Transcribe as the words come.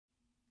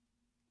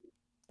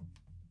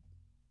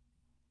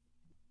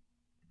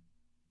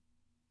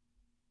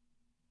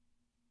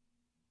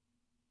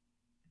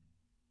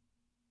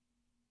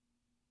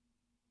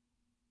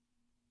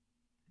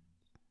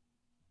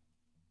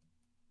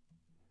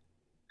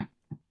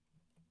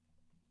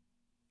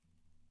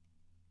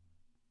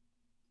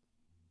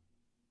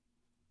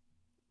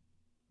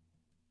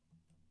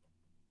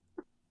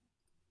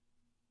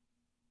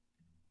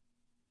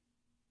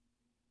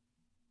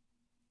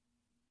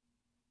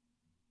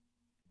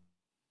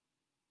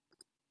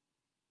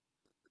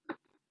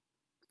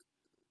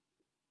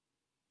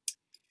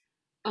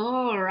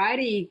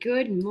Alrighty,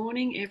 good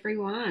morning,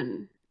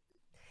 everyone.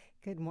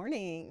 Good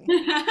morning.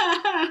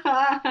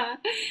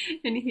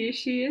 And here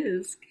she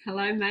is.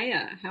 Hello,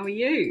 Maya. How are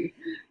you?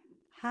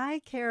 Hi,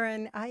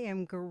 Karen. I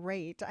am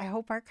great. I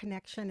hope our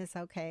connection is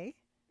okay.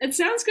 It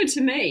sounds good to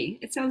me.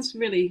 It sounds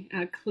really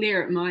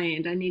clear at my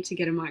end. I need to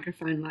get a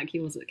microphone like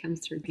yours that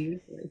comes through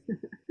beautifully.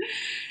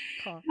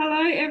 Cool.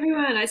 Hello,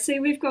 everyone. I see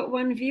we've got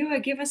one viewer.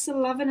 Give us a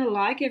love and a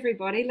like,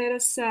 everybody. Let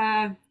us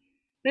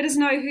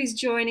know who's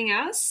joining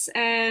us,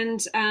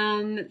 and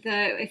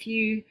if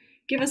you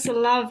give us a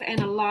love and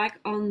a like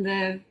on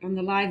the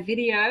live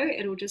video,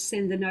 it'll just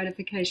send the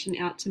notification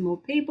out to more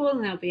people,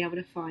 and they'll be able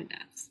to find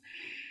us.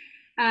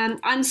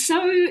 I'm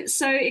so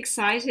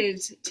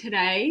excited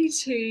today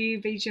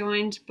to be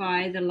joined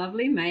by the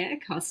lovely Maya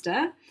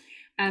Acosta.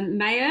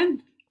 Maya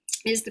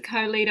is the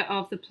co-leader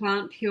of the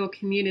PlantPure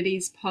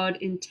Communities Pod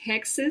in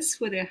Texas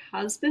with her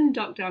husband,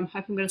 Dr. I'm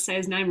hoping I'm going to say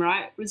his name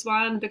right,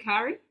 Rizwan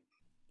Bukhari.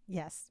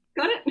 Yes.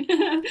 Got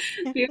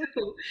it?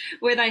 Beautiful.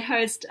 Where they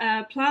host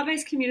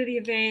plant-based community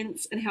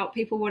events and help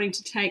people wanting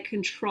to take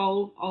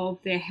control of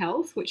their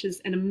health, which is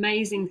an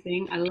amazing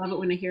thing. I love it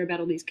when I hear about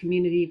all these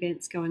community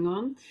events going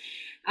on.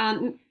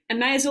 And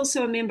May is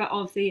also a member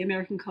of the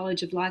American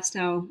College of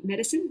Lifestyle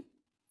Medicine,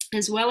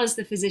 as well as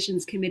the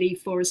Physicians Committee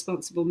for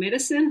Responsible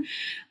Medicine.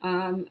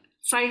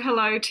 Say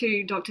hello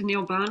to Dr.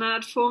 Neil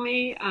Barnard for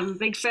me. I'm a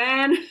big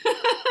fan.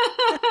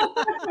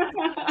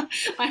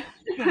 I,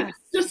 Yes.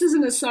 just as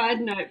an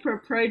aside note, for a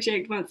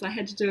project once I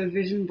had to do a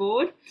vision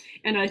board,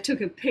 and I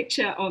took a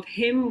picture of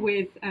him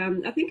with,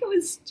 I think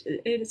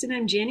it's her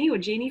name Jenny or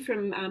Jeannie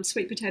from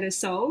Sweet Potato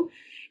Soul,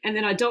 and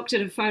then I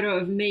doctored a photo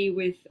of me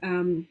with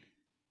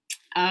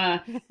uh,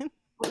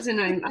 what's her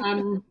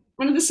name?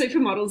 One of the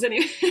supermodels,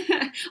 anyway.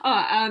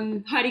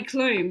 Heidi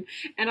Klum.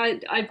 And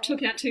I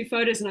took out two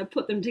photos and I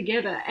put them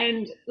together.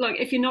 And like,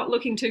 if you're not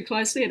looking too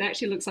closely, it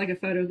actually looks like a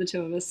photo of the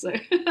two of us. So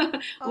one day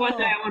Oh,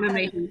 I want to that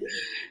meet is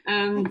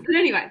him. But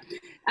anyway,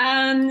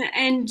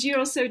 and you're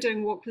also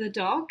doing Walk with a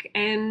Doc,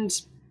 and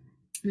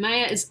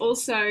Maya is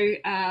also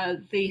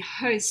the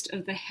host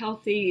of the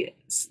Healthy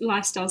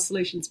Lifestyle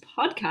Solutions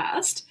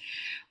podcast,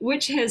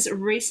 which has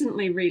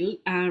recently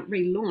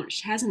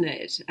relaunched, hasn't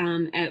it?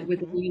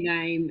 With a mhm. new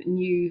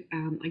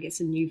name, I guess,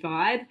 a new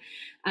vibe.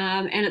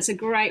 And it's a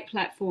great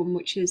platform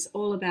which is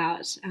all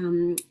about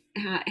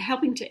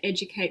helping to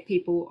educate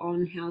people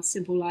on how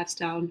simple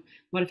lifestyle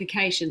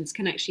modifications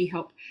can actually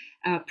help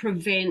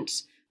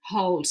prevent,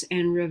 halt,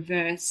 and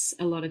reverse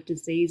a lot of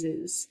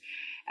diseases.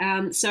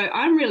 So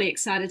I'm really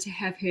excited to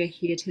have her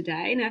here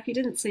today. Now, if you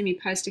didn't see me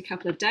post a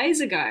couple of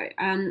days ago,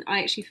 I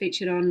actually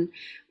featured on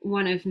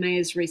one of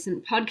Maya's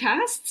recent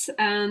podcasts.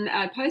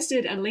 I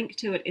posted a link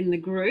to it in the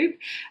group.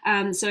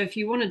 So if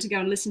you wanted to go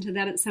and listen to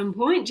that at some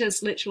point,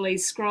 just literally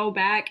scroll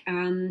back.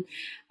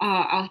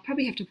 I'll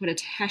probably have to put a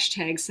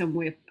hashtag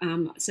somewhere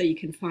so you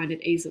can find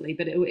it easily,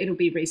 but it'll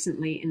be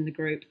recently in the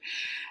group.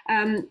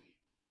 Um,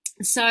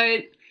 so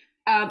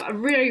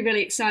I'm really,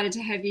 really excited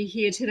to have you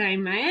here today,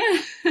 Maya.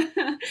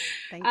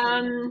 Thank you.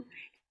 um,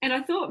 and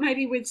I thought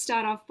maybe we'd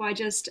start off by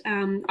just,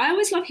 I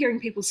always love hearing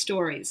people's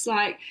stories.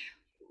 Like,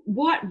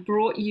 what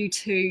brought you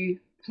to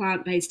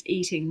plant-based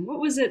eating? What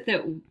was it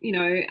that,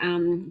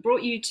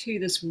 brought you to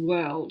this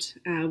world?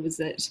 Was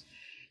it,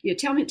 yeah,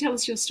 tell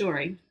us your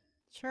story.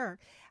 Sure.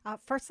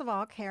 First of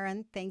all,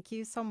 Karen, thank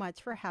you so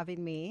much for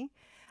having me.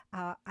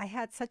 I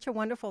had such a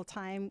wonderful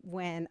time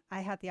when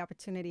I had the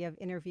opportunity of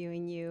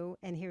interviewing you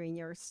and hearing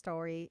your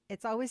story.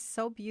 It's always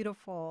so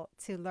beautiful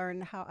to learn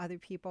how other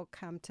people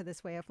come to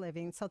this way of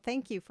living. So,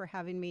 thank you for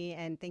having me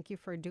and thank you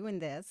for doing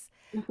this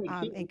Thank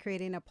you. and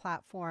creating a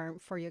platform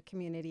for your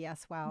community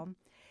as well.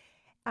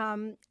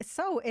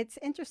 So it's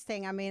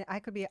interesting. I mean,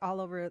 I could be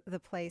all over the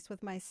place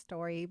with my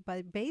story,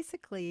 but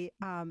basically,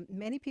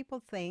 many people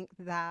think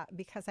that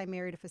because I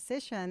married a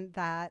physician,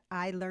 that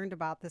I learned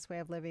about this way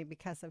of living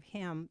because of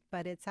him,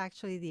 but it's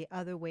actually the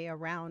other way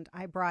around.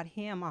 I brought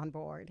him on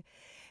board.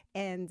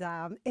 And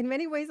in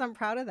many ways, I'm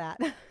proud of that.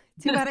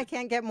 Too bad I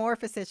can't get more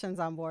physicians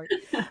on board.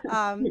 You're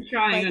trying, But,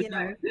 I you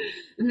know,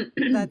 know.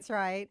 that's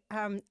right.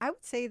 I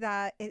would say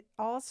that it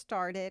all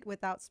started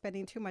without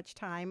spending too much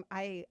time.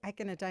 I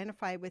can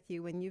identify with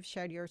you when you've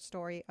shared your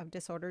story of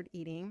disordered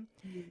eating.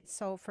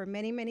 So, for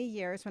many, many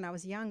years when I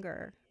was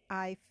younger,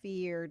 I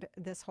feared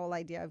this whole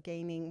idea of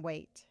gaining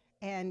weight.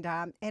 And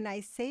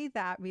I say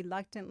that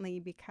reluctantly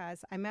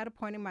because I'm at a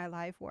point in my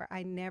life where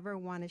I never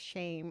want to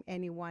shame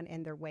anyone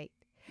and their weight.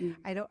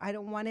 I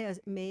don't want to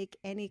make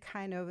any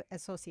kind of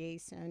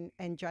association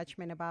and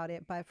judgment about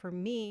it. But for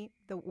me,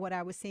 what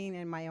I was seeing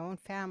in my own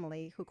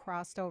family who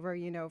crossed over,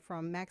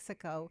 from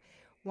Mexico,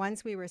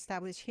 once we were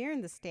established here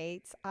in the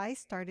States, I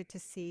started to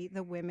see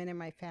the women in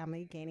my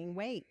family gaining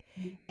weight.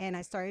 And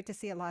I started to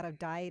see a lot of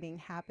dieting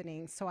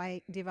happening. So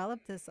I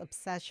developed this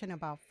obsession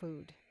about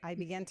food. I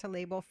began to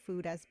label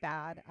food as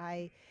bad.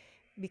 I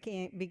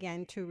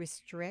began to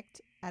restrict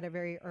at a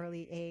very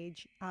early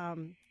age.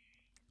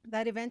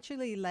 That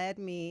eventually led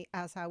me,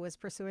 as I was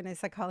pursuing a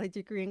psychology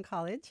degree in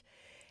college,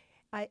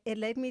 it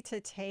led me to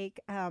take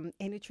a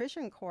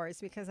nutrition course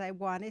because I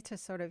wanted to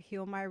sort of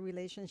heal my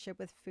relationship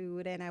with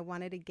food and I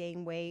wanted to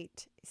gain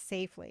weight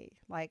safely.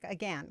 Like,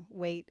 again,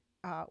 weight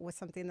was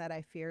something that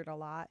I feared a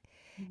lot.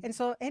 And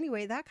so,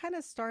 anyway, that kind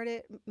of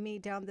started me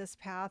down this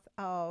path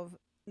of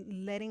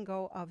letting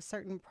go of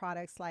certain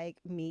products like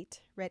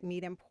meat, red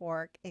meat and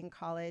pork in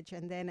college.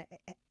 And then,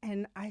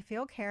 and I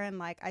feel, Karen,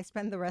 like I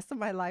spend the rest of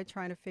my life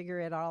trying to figure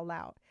it all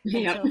out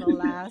Yep. until the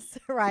last,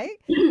 right?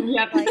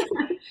 Yep. Like,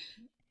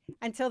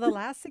 until the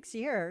last 6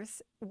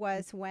 years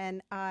was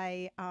when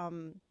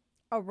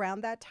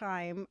around that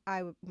time,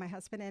 my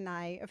husband and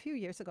I, a few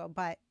years ago,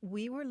 but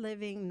we were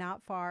living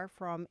not far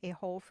from a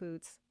Whole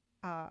Foods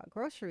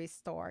grocery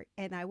store.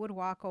 And I would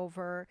walk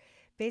over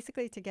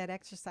basically to get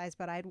exercise,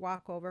 but I'd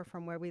walk over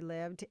from where we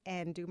lived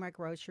and do my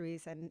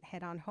groceries and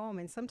head on home.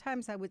 And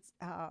sometimes I would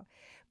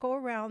go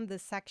around the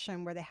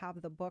section where they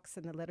have the books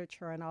and the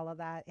literature and all of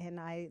that. And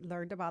I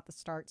learned about the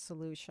Start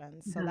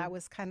Solutions. So that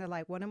was kind of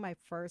like one of my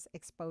first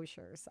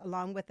exposures,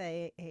 along with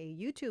a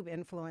YouTube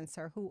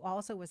influencer who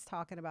also was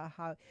talking about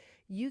how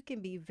you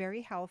can be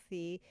very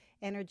healthy,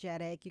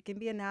 energetic, you can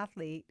be an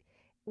athlete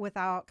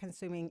without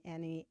consuming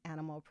any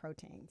animal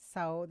protein.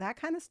 So that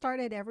kind of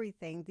started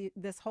everything.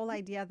 This whole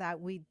idea that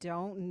we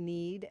don't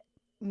need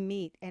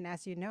meat. And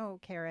as you know,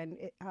 Karen,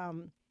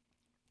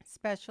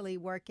 especially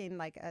working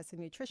like as a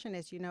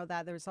nutritionist, you know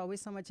that there's always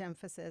so much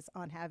emphasis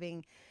on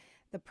having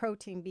the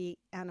protein be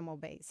animal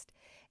based.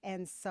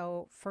 And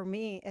so for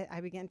me,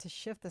 I began to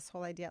shift this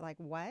whole idea like,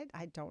 what?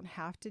 I don't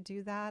have to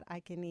do that. I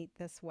can eat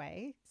this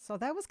way. So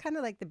that was kind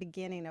of like the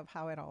beginning of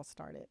how it all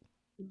started.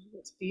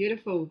 That's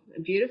beautiful,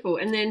 beautiful.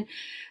 And then,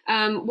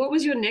 what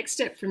was your next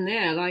step from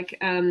there? Like,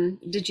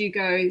 did you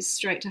go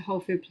straight to whole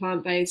food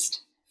plant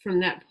based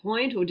from that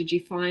point, or did you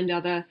find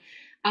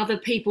other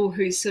people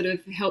who sort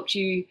of helped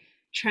you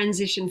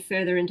transition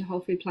further into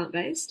whole food plant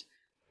based?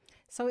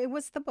 So it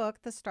was the book,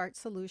 The Start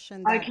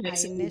Solution, that Okay, I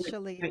so you went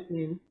initially, straight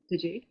then,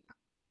 did you?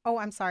 oh,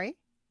 I'm sorry.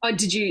 Oh,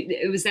 did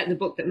you? Was that the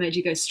book that made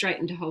you go straight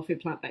into whole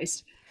food plant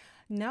based?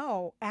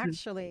 No,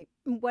 actually,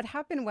 what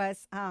happened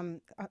was,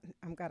 I'm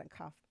gonna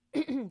cough.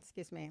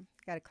 Excuse me,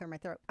 got to clear my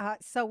throat.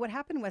 So what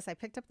happened was I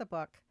picked up the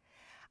book.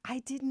 I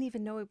didn't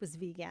even know it was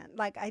vegan.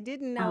 Like I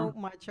didn't know Oh,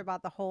 much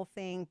about the whole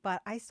thing,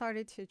 but I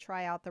started to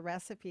try out the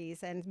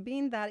recipes. And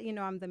being that,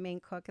 I'm the main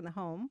cook in the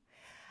home,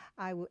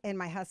 and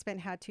my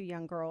husband had two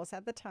young girls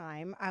at the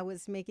time. I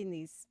was making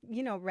these,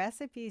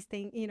 recipes,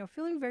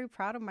 feeling very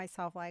proud of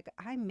myself. Like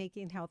I'm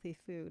making healthy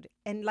food,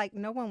 and like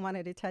no one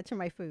wanted to touch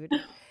my food.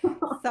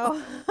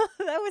 So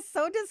that was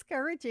so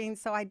discouraging.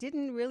 So I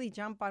didn't really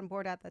jump on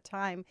board at the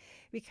time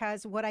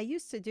because what I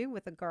used to do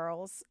with the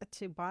girls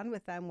to bond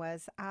with them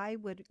was I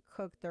would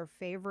cook their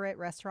favorite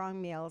restaurant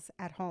meals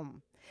at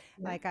home.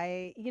 yeah. Like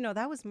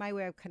that was my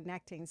way of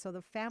connecting. So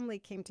the family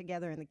came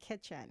together in the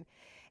kitchen.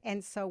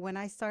 And so when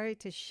I started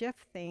to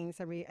shift things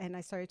and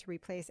I started to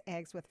replace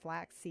eggs with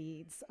flax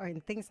seeds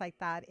and things like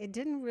that, it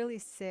didn't really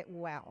sit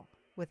well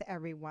with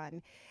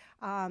everyone.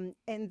 And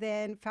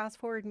then fast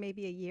forward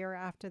maybe a year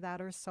after that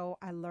or so,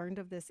 I learned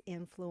of this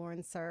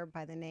influencer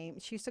by the name,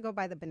 she used to go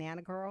by the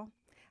Banana Girl.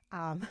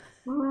 Um,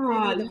 Oh,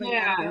 Really, the Banana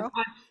yeah. Girl?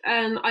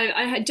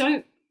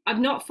 Don't. I've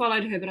not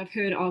followed her, but I've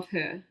heard of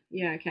her.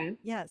 Yeah. Okay.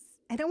 Yes.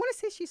 And I want to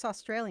say she's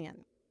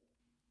Australian.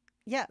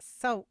 Yes.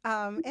 So,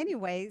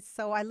 anyway,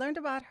 so I learned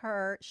about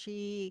her.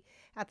 She,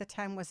 at the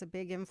time, was a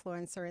big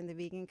influencer in the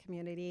vegan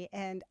community.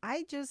 And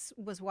I just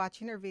was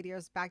watching her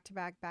videos back to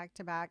back, back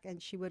to back.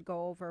 And she would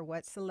go over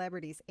what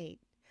celebrities ate.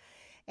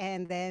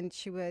 And then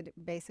she would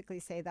basically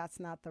say that's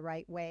not the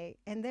right way.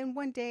 And then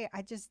one day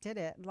I just did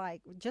it.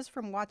 Like, just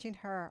from watching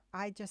her,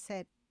 I just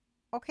said,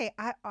 okay,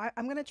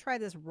 I'm going to try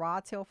this raw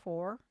till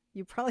four.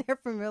 You probably are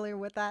familiar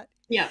with that.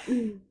 Yeah.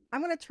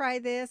 I'm going to try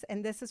this,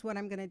 and this is what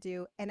I'm going to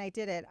do. And I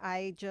did it.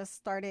 I just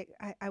started,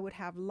 I would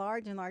have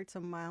large and large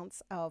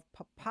amounts of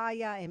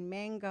papaya and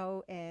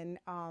mango and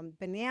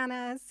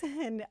bananas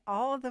and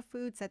all of the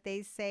foods that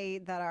they say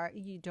that are,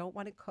 you don't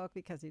want to cook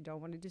because you don't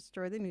want to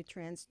destroy the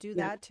nutrients. Do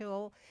Yeah. that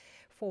till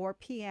 4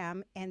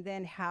 p.m. and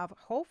then have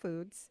whole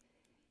foods.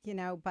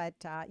 But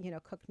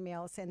cooked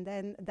meals. And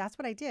then that's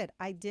what I did.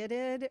 I did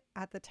it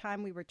at the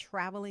time we were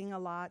traveling a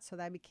lot. So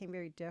that became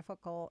very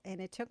difficult. And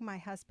it took my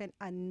husband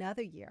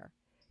another year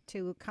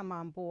to come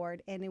on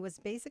board. And it was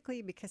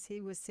basically because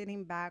he was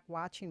sitting back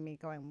watching me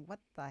going, what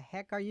the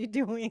heck are you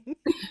doing?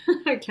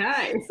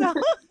 Okay. So,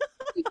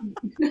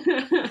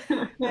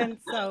 and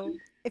so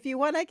if you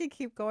want, I could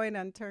keep going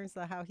on terms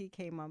of how he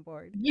came on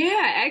board.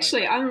 Yeah, But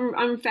actually,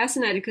 I'm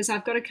fascinated because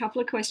I've got a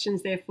couple of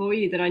questions there for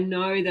you that I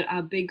know that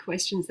are big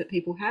questions that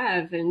people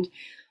have, and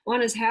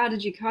one is how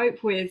did you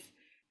cope with,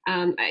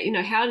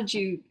 how did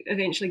you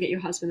eventually get your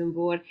husband on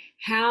board?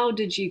 How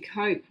did you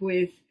cope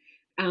with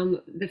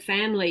the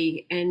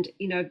family and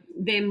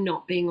them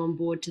not being on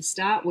board to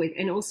start with,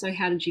 and also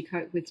how did you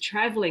cope with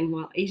traveling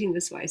while eating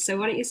this way? So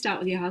why don't you start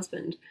with your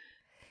husband?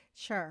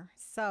 sure.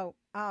 So,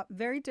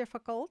 very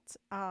difficult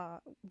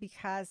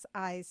because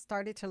I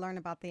started to learn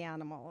about the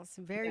animals.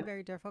 Very, Yeah.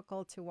 very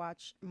difficult to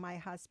watch my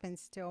husband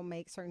still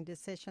make certain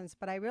decisions.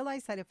 But I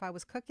realized that if I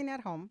was cooking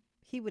at home,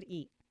 he would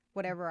eat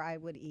whatever I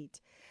would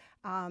eat.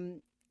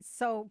 Um,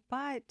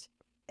 but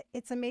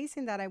it's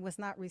amazing that I was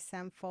not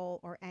resentful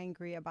or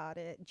angry about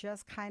it,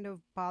 just kind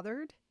of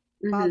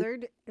Hmm.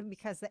 bothered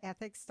because the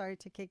ethics started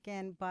to kick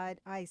in. But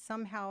I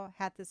somehow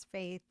had this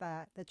faith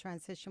that the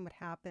transition would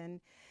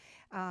happen.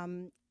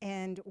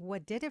 And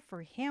what did it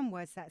for him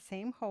was that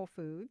same Whole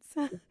Foods.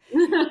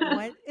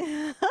 One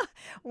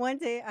one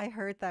day I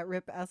heard that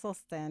Rip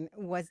Esselstyn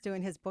was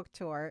doing his book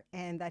tour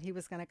and that he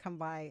was going to come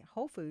by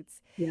Whole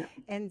Foods. Yeah.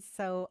 And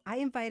so I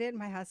invited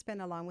my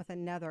husband along with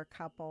another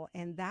couple.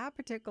 And that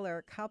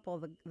particular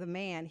couple, the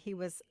man, he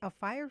was a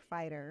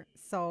firefighter.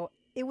 So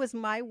it was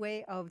my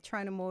way of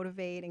trying to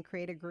motivate and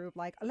create a group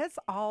like, let's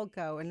all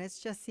go and let's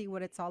just see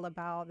what it's all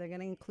about. They're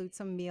going to include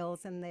some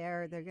meals in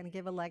there, they're going to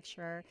give a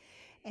lecture.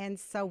 And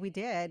so we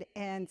did.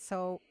 And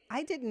so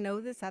I didn't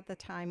know this at the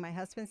time. My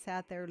husband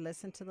sat there,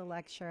 listened to the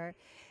lecture.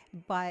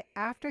 But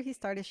after he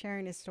started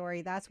sharing his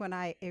story, that's when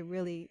it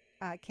really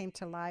came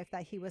to life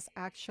that he was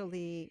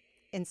actually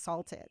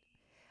insulted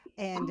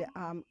and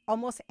Oh,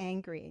 almost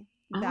angry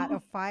that oh,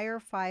 a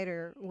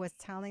firefighter was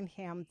telling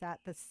him that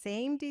the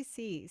same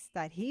disease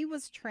that he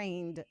was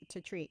trained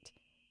to treat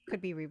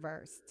could be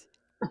reversed.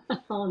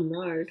 oh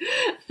no.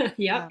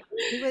 Yeah,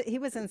 Yep. he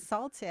was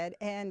insulted,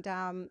 and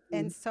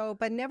so,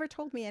 but never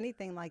told me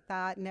anything like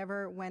that.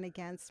 Never went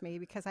against me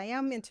because I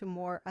am into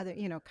more other,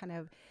 kind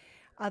of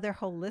other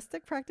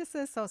holistic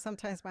practices. So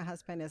sometimes my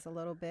husband is a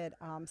little bit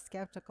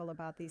skeptical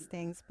about these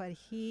things, but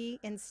he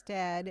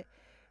instead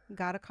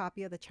got a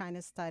copy of the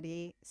China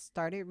study,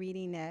 started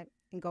reading it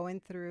and going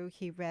through.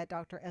 He read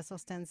Dr.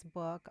 Esselstyn's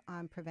book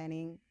on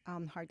preventing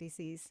heart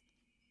disease,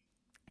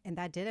 and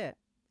that did it.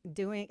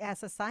 Doing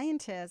as a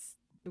scientist,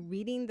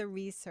 reading the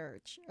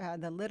research,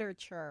 the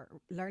literature,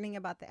 learning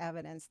about the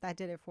evidence, that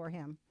did it for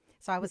him.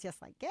 So I was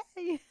just like,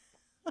 yay.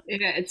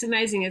 Yeah, it's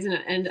amazing, isn't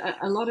it? And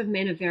a lot of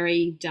men are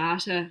very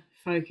data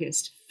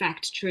focused,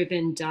 fact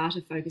driven,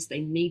 data focused.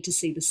 They need to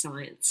see the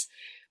science.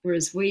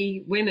 Whereas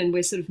we women,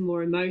 we're sort of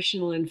more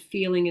emotional and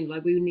feeling, and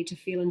like we need to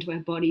feel into our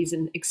bodies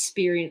and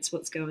experience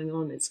what's going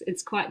on.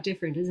 It's quite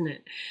different, isn't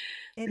it?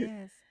 It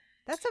is.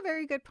 That's a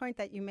very good point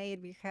that you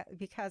made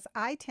because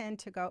I tend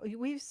to go,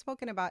 we've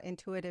spoken about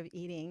intuitive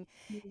eating,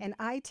 and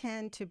I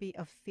tend to be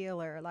a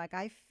feeler. Like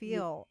I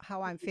feel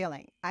how I'm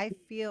feeling. I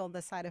feel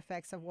the side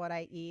effects of what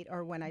I eat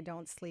or when I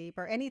don't sleep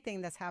or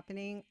anything that's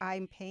happening,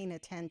 I'm paying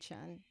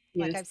attention.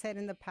 Like Yes. I've said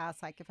in the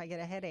past, like if I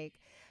get a headache,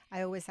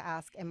 I always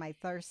ask, am I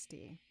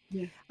thirsty?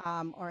 Yeah.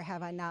 Or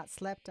have I not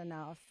slept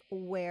enough?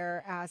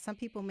 Where some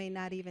people may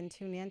not even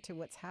tune into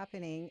what's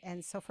happening.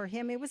 And so for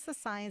him, it was the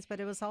science, but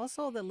it was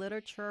also the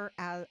literature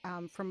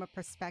from a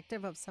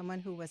perspective of someone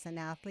who was an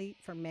athlete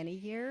for many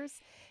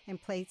years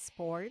and played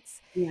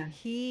sports. Yeah.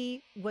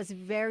 He was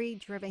very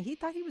driven. He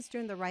thought he was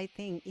doing the right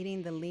thing,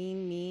 eating the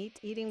lean meat,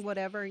 eating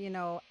whatever,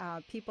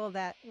 people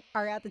that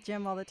are at the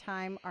gym all the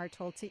time are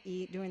told to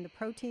eat, doing the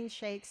protein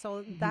shake.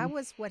 So that Mhm.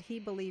 was what he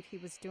believed he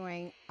was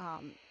doing.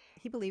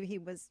 He believed he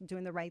was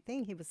doing the right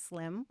thing. He was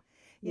slim,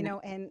 Yeah.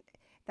 and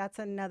that's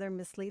another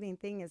misleading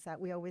thing is that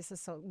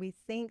we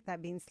think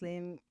that being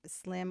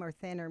slim or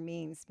thinner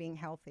means being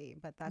healthy,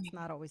 but that's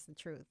not always the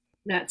truth.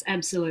 That's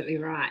absolutely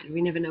right.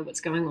 We never know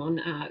what's going on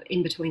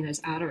in between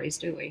those arteries,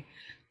 do we?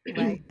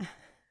 Right.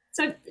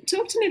 So,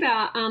 talk to me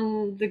about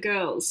the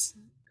girls.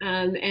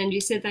 And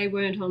you said they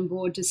weren't on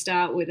board to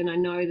start with, and I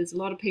know there's a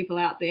lot of people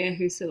out there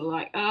who sort of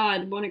like, oh, I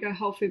want to go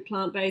whole food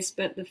plant based,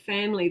 but the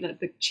family, like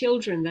the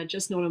children, they're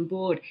just not on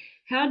board.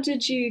 How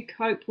did you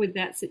cope with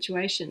that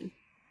situation?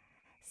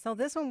 So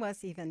this one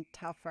was even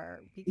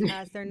tougher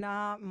because they're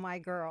not my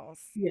girls.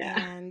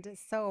 Yeah. And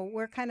so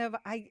we're kind of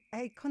I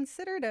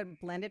consider it a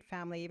blended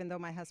family, even though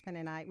my husband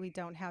and I we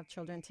don't have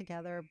children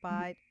together.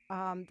 But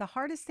the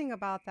hardest thing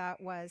about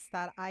that was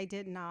that I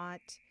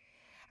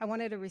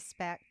wanted to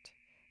respect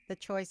the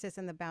choices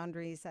and the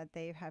boundaries that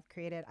they have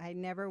created. I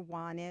never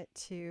wanted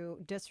to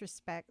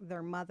disrespect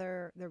their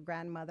mother, their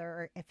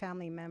grandmother, or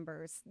family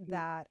members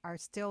that are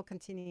still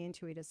continuing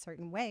to eat a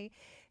certain way.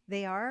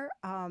 They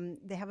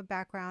have a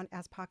background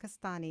as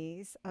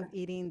Pakistanis of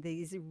eating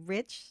these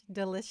rich,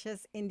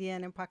 delicious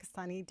Indian and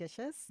Pakistani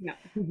dishes, Yeah.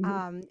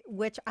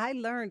 which I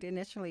learned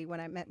initially when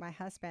I met my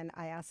husband.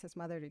 I asked his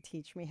mother to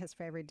teach me his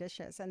favorite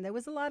dishes. And there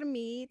was a lot of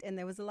meat and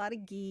there was a lot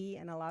of ghee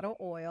and a lot of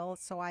oil.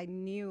 So I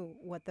knew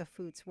what the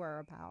foods were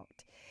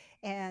about.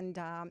 And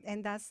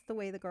that's the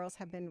way the girls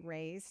have been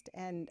raised.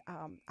 And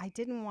I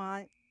didn't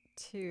want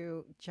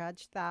to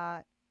judge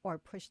that or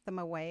push them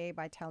away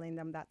by telling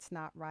them that's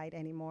not right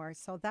anymore.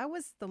 So that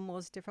was the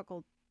most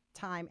difficult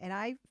time. And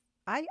I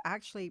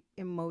actually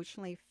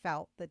emotionally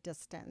felt the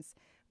distance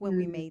when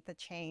we Mm. made the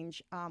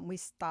change. We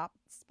stopped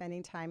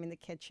spending time in the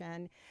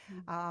kitchen.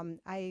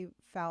 I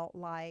felt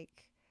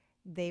like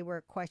they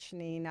were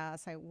questioning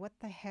us like, what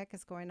the heck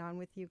is going on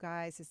with you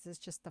guys? Is this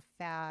just a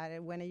fad?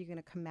 When are you going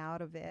to come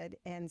out of it?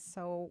 And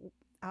so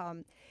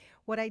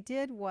What I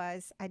did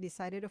was I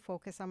decided to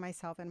focus on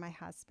myself and my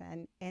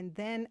husband. And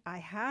then I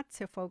had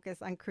to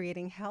focus on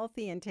creating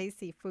healthy and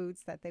tasty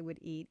foods that they would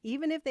eat,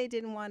 even if they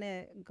didn't want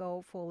to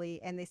go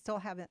fully and they still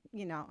haven't,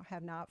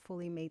 have not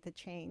fully made the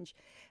change.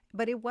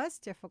 But it was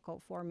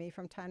difficult for me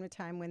from time to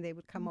time when they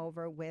would come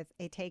over with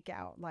a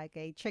takeout, like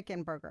a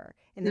chicken burger,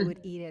 and they would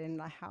eat it in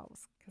the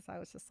house because I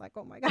was just like,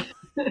 oh my God.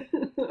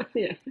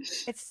 Yeah.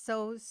 It's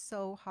so,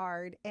 so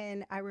hard.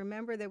 And I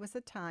remember there was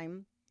a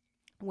time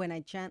when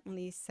I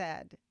gently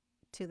said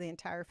to the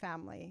entire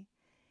family,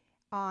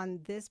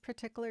 on this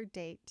particular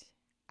date,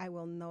 I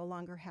will no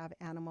longer have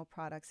animal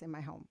products in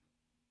my home.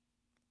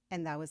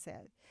 And that was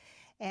it.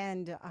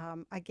 And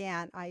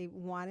again, I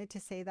wanted to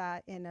say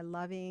that in a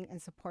loving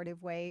and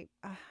supportive way.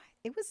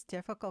 It was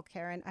difficult,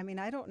 Karen. I mean,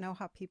 I don't know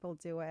how people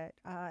do it,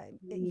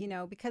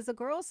 because the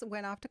girls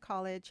went off to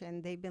college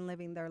and they've been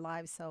living their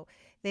lives. So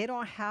they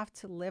don't have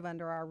to live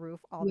under our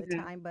roof all the Yeah.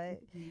 time.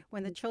 But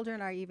when the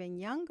children are even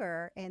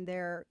younger and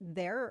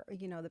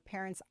the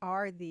parents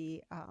are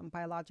the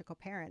biological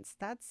parents,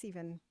 that's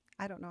even,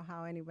 I don't know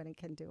how anybody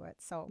can do it.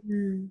 So,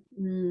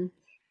 Mm.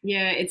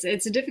 Yeah,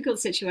 it's a difficult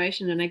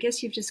situation, and I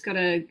guess you've just got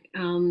to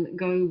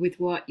go with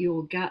what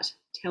your gut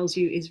tells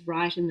you is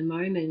right in the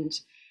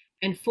moment.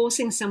 And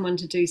forcing someone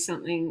to do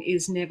something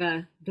is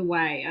never the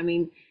way. I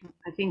mean,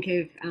 I think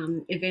of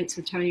events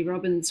with Tony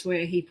Robbins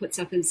where he puts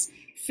up his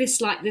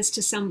fist like this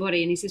to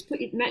somebody, and he says,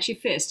 match your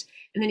fist,"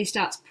 and then he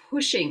starts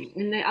pushing,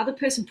 and the other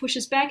person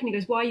pushes back, and he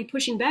goes, "Why are you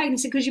pushing back?" And he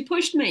said, "Because you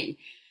pushed me."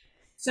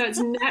 So it's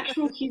a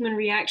natural human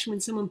reaction when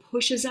someone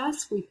pushes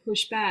us, we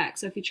push back.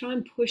 So if you try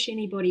and push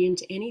anybody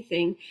into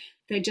anything,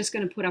 they're just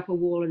going to put up a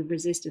wall of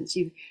resistance.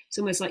 It's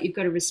almost like you've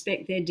got to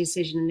respect their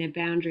decision and their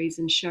boundaries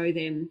and show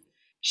them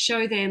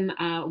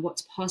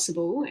what's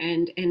possible,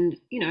 and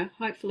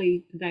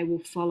hopefully they will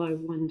follow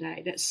one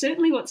day. That's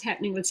certainly what's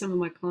happening with some of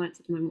my clients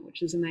at the moment,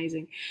 which is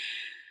amazing.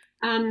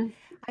 Um,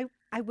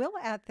 I will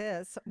add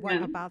this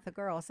one yeah, about the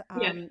girls,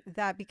 yeah,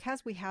 that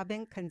because we have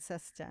been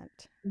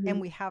consistent and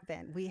mhm,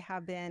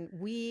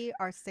 we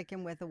are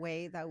sticking with the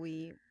way that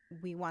we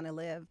want to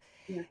live.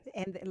 yeah,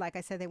 And like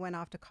I said, they went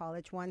off to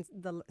college.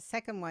 The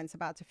second one's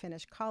about to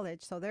finish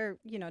college, so they're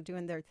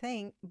doing their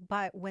thing.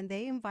 But when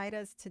they invite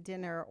us to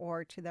dinner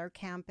or to their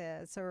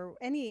campus or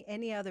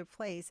any other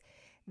place,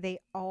 they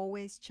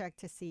always check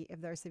to see if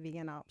there's a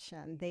vegan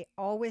option. They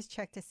always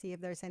check to see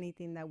if there's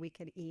anything that we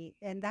could eat,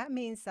 and that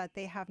means that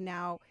they have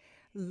now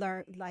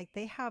learned, like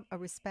they have a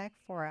respect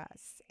for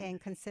us and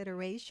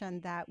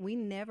consideration that we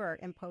never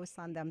impose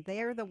on them.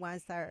 They're the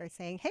ones that are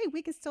saying, "Hey,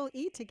 we can still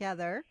eat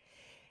together.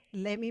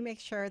 Let me make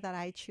sure that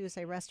I choose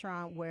a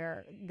restaurant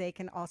where they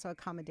can also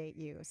accommodate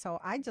you." So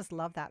I just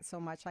love that so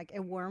much. Like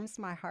it warms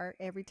my heart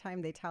every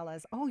time they tell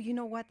us, "Oh, you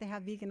know what? They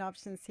have vegan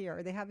options here,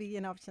 or they have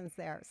vegan options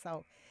there."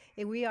 So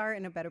we are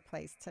in a better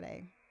place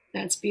today.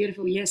 that's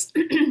beautiful. Yes.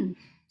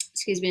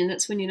 Excuse me, and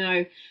that's when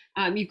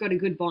you've got a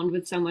good bond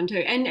with someone too.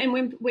 And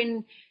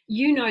when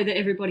you know that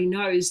everybody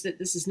knows that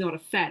this is not a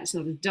fad, it's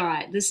not a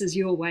diet, this is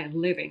your way of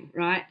living,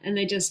 right? And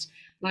they just,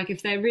 like,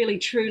 if they really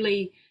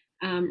truly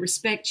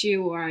respect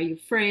you or are your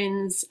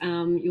friends,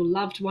 your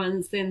loved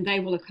ones, then they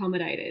will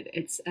accommodate it.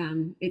 It's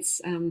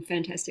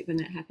fantastic when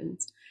that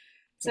happens.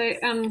 So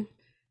Yes.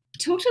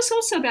 talk to us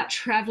also about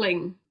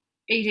traveling,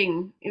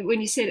 eating.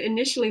 When you said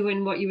initially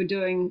when what you were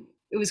doing,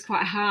 it was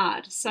quite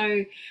hard.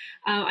 So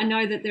I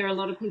know that there are a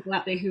lot of people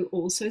out there who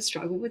also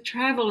struggle with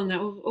travel, and they're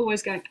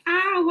always going,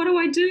 what do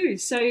I do?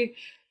 So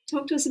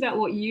talk to us about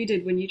what you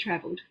did when you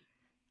traveled.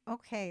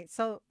 Okay,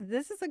 so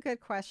this is a good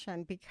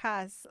question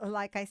because,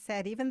 like I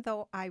said, even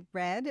though I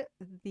read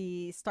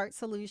the Start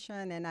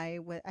Solution and I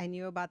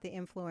knew about the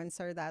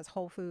influencer that's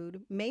whole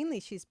food, mainly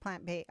she's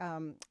plant-based,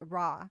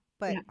 raw,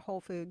 but Yeah,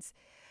 whole foods.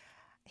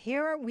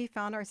 Here we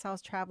found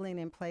ourselves traveling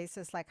in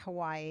places like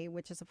Hawaii,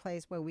 which is a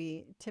place where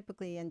we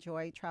typically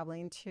enjoy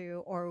traveling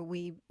to, or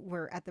we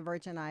were at the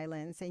Virgin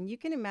Islands. And you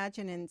can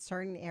imagine in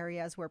certain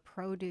areas where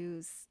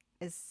produce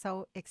is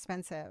so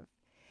expensive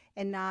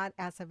and not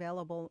as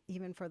available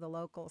even for the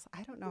locals.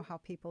 I don't know how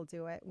people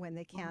do it when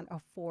they can't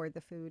afford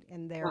the food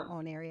in their well,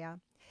 own area.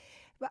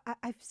 But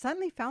I've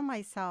suddenly found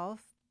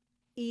myself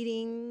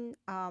eating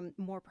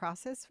more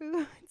processed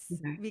foods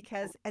okay.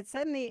 because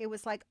suddenly it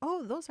was like,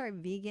 oh, those are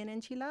vegan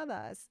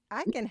enchiladas.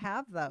 I can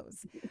have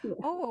those.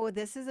 Oh,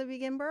 this is a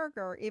vegan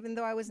burger, even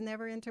though I was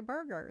never into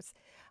burgers.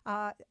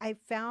 I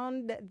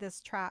found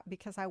this trap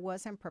because I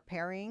wasn't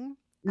preparing.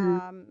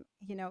 Mm,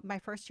 My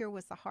first year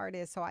was the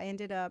hardest. So I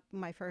ended up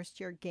my first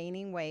year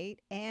gaining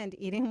weight and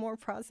eating more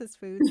processed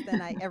foods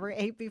than I ever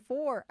ate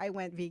before I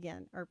went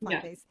vegan or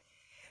plant yeah, based.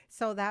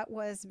 So that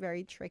was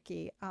very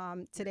tricky.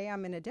 Today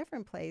I'm in a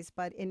different place,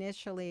 but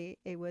initially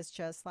it was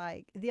just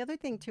like the other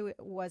thing too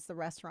was the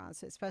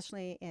restaurants,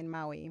 especially in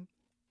Maui.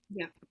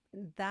 yeah,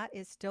 That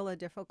is still a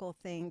difficult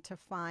thing to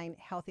find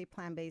healthy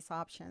plant based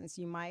options.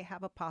 You might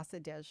have a pasta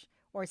dish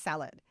or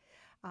salad.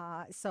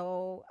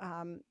 So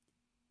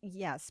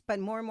yes, but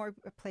more and more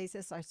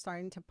places are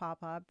starting to pop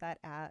up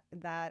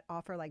that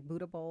offer like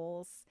Buddha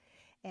bowls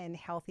and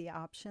healthy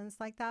options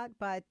like that.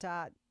 But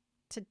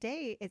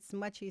today it's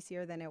much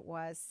easier than it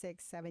was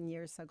 6, 7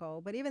 years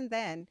ago. But even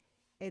then,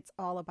 it's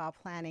all about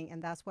planning,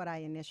 and that's what I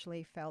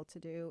initially failed to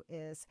do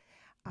is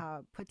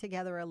put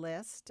together a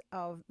list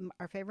of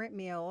our favorite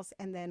meals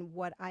and then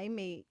what I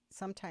may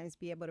sometimes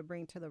be able to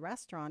bring to the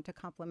restaurant to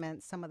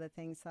complement some of the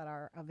things that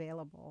are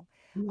available.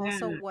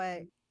 Also,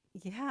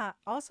 Yeah.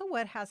 also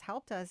what has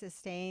helped us is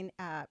staying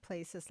at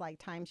places like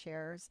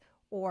timeshares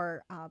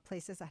or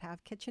places that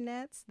have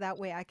kitchenettes. That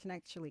way I can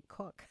actually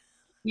cook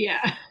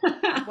Yeah.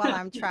 while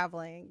I'm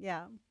traveling.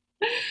 Yeah.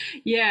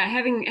 Yeah,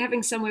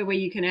 having somewhere where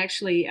you can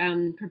actually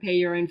prepare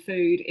your own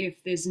food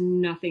if there's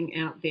nothing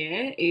out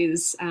there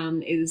is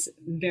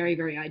very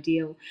very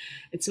ideal.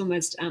 It's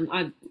almost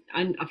I've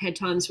had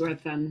times where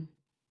I've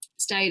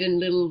stayed in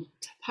little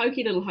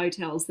pokey little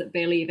hotels that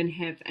barely even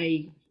have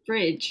a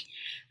fridge,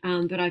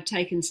 but I've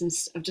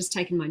just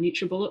taken my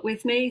NutriBullet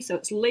with me, so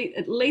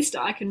at least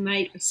I can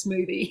make a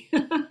smoothie.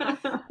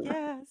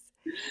 Yes.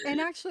 And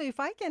actually, if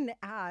I can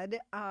add,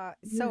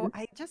 so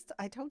Yeah,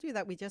 I told you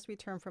that we just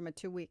returned from a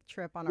 2 week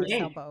trip on our yeah,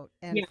 sailboat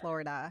in yeah.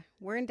 Florida.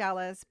 We're in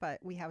Dallas, but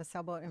we have a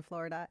sailboat in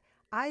Florida.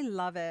 I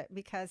love it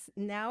because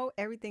now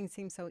everything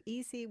seems so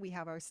easy. We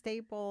have our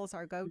staples,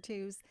 our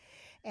go-tos.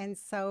 And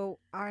so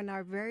on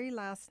our very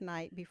last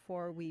night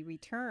before we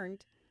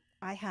returned,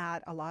 I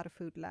had a lot of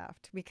food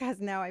left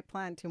because now I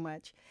planned too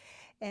much.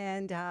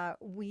 And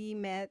we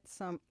met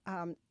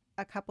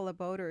a couple of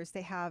boaters.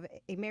 They have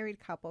a married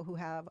couple who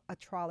have a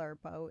trawler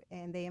boat,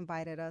 and they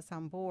invited us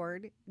on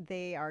board.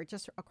 They are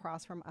just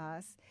across from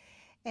us,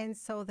 and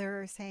so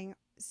they're saying,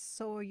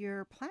 "So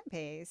you're plant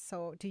based.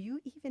 So do you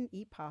even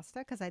eat pasta?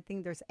 Because I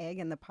think there's egg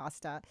in the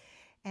pasta."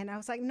 And I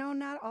was like, "No,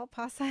 not all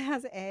pasta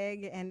has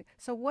egg." And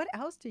so what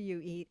else do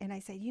you eat? And I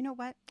said, "You know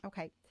what?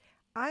 Okay,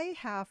 I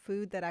have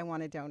food that I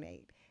want to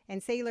donate."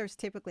 And sailors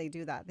typically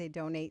do that. They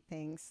donate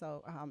things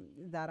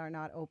that are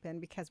not open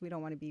because we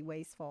don't want to be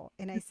wasteful.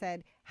 And I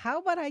said, how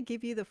about I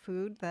give you the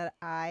food that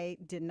I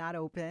did not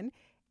open,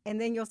 and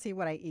then you'll see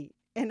what I eat.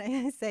 And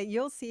I say,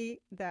 you'll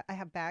see that I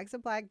have bags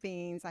of black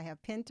beans, I have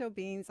pinto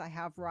beans, I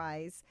have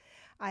rice,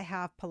 I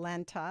have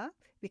polenta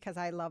because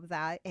I love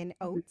that, and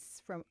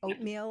oats from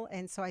oatmeal.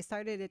 And so I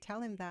started to tell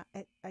him that,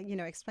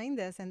 explain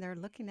this, and they're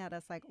looking at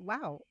us like,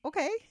 wow,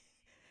 okay.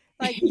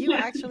 Like you Yeah.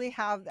 actually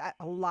have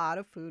a lot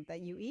of food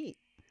that you eat.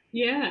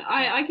 Yeah, Yeah,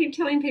 I keep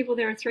telling people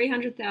there are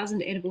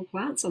 300,000 edible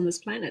plants on this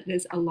planet.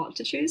 There's a lot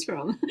to choose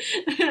from.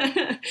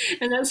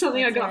 And that's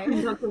something I that's got right.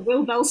 from Dr.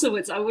 Will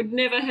Balsowitz. I would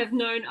never have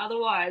known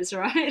otherwise,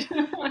 right?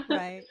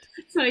 Right.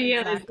 So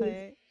yeah, there's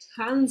Exactly.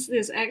 tons,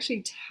 there's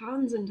actually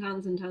tons and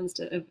tons and tons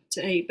to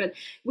eat, but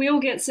we all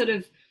get sort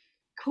of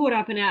caught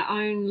up in our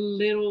own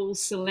little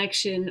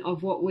selection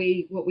of what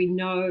we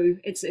know.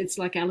 It's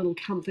like our little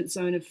comfort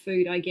zone of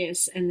food, I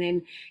guess, and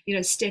then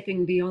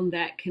stepping beyond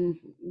that can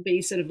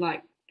be sort of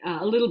like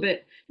a little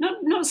bit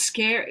not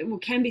scary. Well,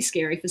 can be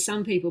scary for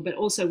some people, but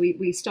also we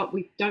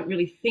don't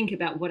really think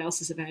about what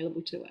else is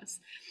available to us.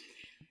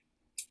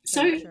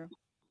 So Very true.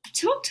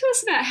 talk to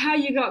us about how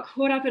you got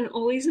caught up in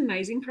all these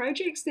amazing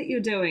projects that you're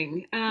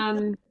doing.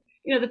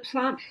 The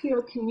Plant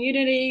Pure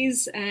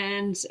Communities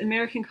and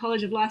American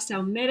College of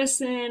Lifestyle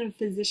Medicine and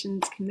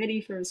Physicians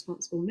Committee for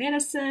Responsible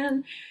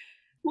Medicine.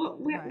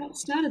 Right. What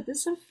started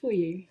this off for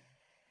you?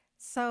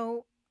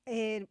 So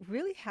it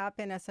really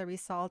happened as a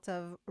result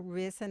of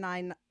Riz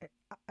and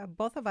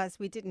both of us,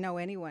 we didn't know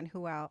anyone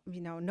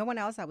no one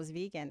else that was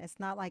vegan. It's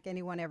not like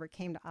anyone ever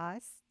came to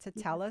us to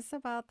tell us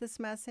about this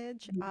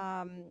message.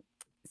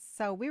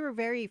 So we were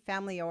very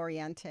family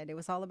oriented. It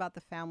was all about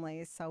the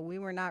family. So we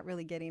were not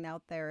really getting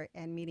out there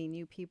and meeting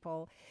new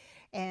people.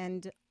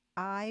 And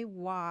I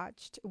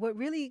watched what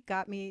really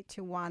got me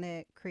to want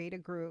to create a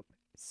group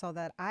so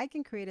that I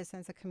can create a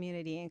sense of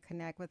community and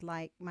connect with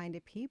like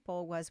minded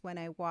people was when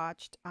I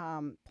watched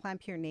Plant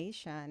Pure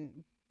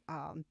Nation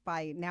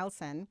by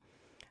Nelson.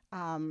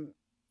 Um,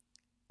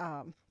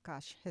 I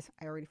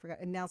already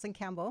forgot. Nelson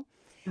Campbell.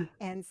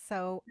 And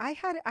so I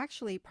had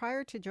actually,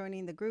 prior to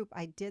joining the group,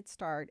 I did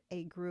start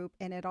a group,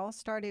 and it all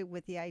started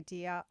with the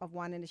idea of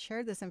wanting to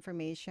share this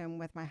information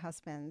with my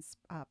husband's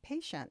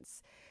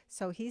patients.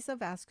 So he's a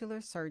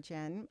vascular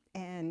surgeon.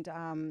 And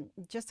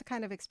just to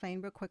kind of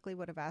explain real quickly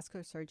what a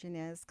vascular surgeon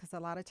is, because a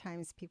lot of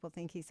times people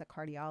think he's a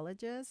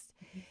cardiologist,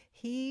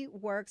 he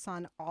works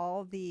on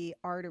all the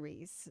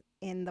arteries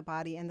in the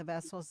body and the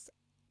vessels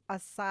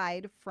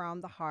aside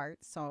from the heart.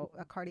 So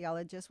a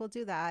cardiologist will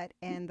do that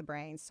and the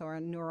brain. So a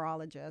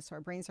neurologist or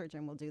a brain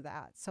surgeon will do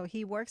that. So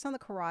he works on the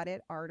carotid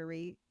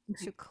artery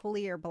to Okay.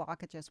 clear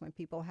blockages when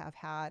people have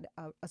had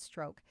a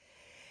stroke.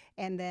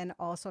 And then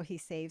also he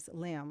saves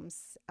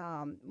limbs.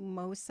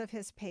 Most of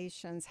his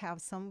patients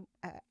have some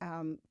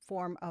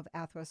form of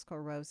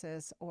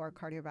atherosclerosis or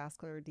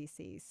cardiovascular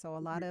disease. So a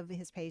lot of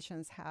his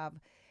patients have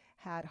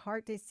had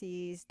heart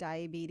disease,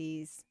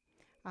 diabetes,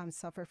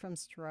 suffer from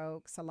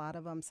strokes. A lot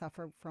of them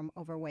suffer from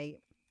overweight.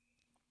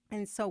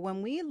 And so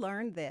when we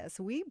learned this,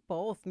 we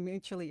both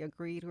mutually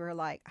agreed. We were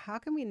like, how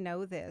can we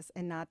know this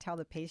and not tell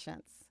the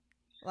patients?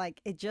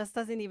 Like it just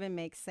doesn't even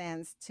make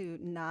sense to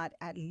not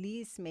at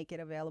least make it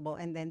available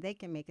and then they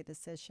can make a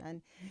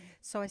decision.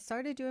 So I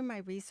started doing my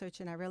research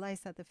and I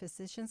realized that the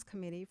Physicians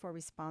Committee for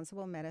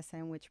Responsible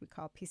Medicine, which we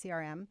call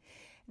PCRM,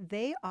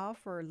 they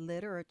offer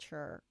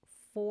literature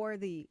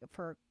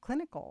for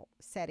clinical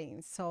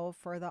settings, so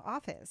for the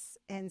office.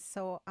 And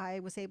so I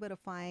was able to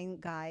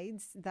find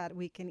guides that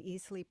we can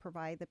easily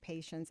provide the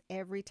patients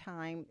every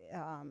time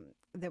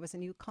there was a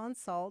new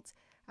consult.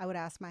 I would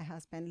ask my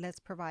husband, let's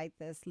provide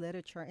this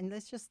literature and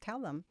let's just tell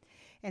them.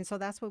 And so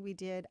that's what we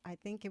did. I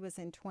think it was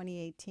in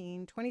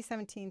 2018,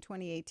 2017,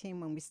 2018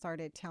 when we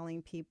started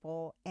telling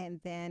people.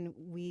 And then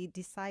we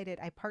decided,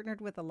 I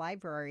partnered with a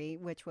library,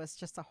 which was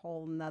just a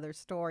whole nother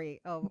story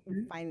of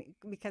Mhm. finding,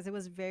 because it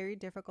was very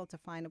difficult to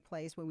find a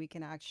place where we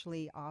can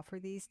actually offer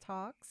these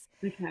talks.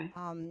 Okay.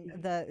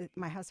 The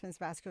my husband's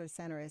vascular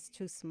center is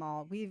too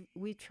small.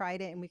 We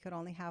tried it and we could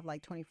only have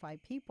like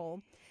 25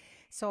 people.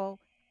 So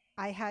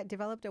I had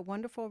developed a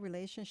wonderful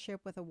relationship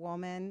with a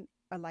woman,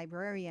 a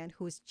librarian,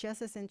 who's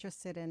just as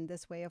interested in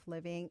this way of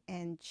living.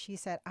 And she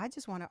said, I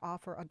just want to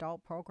offer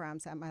adult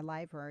programs at my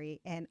library,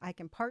 and I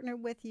can partner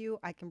with you.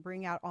 I can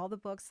bring out all the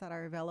books that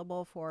are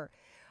available for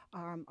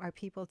our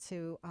people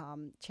to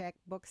check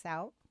books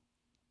out.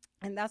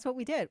 And that's what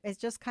we did. It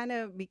just kind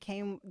of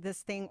became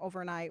this thing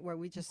overnight where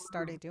we just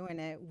started doing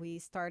it. We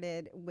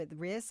started with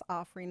Riz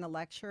offering a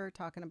lecture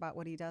talking about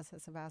what he does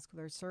as a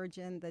vascular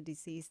surgeon, the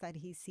disease that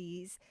he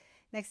sees.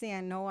 Next thing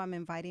I know, I'm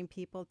inviting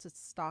people to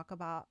talk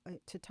about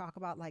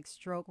like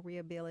stroke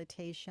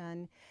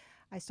rehabilitation.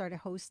 I started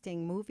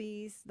hosting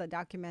movies, the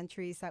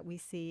documentaries that we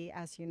see,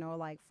 as you know,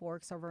 like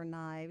Forks Over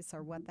Knives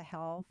or What the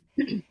Health.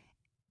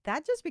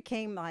 That just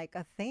became like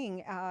a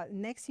thing.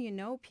 Next thing you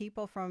know,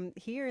 people from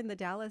here in the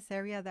Dallas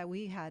area that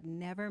we had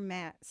never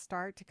met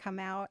start to come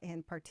out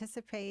and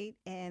participate,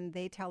 and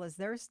they tell us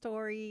their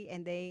story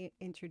and they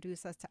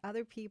introduce us to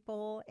other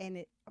people.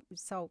 And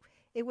so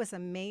it was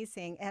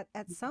amazing.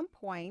 At some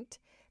point,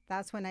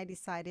 that's when I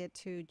decided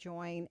to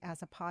join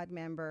as a pod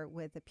member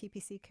with the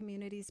PPC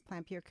communities,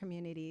 PlantPure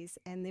Communities.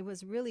 And it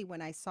was really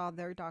when I saw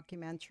their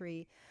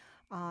documentary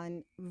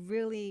on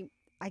really,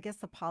 I guess,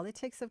 the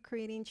politics of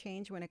creating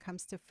change when it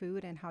comes to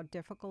food and how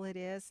difficult it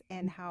is,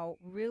 and how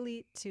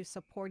really to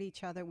support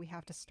each other, we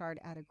have to start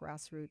at a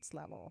grassroots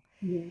level.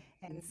 Yeah.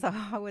 And so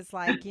I was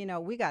like,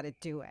 we got to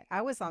do it.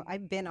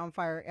 I've been on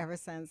fire ever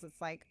since. It's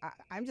like,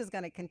 I'm just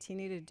going to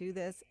continue to do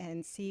this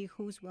and see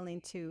who's willing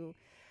to,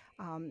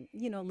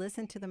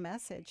 listen to the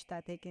message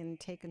that they can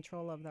take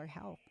control of their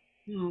health.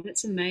 Oh,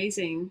 that's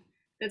amazing.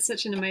 That's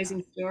such an Yeah.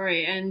 amazing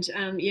story. And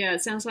yeah,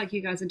 it sounds like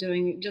you guys are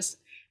doing just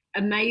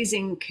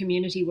amazing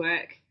community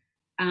work.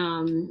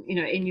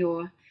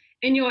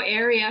 In your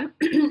area.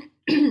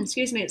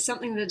 Excuse me. It's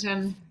something that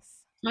Yes.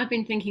 I've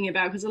been thinking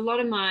about because a lot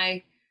of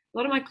my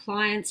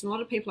clients and a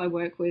lot of people I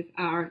work with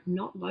are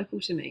not local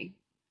to me.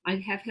 I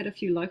have had a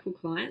few local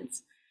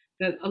clients,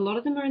 but a lot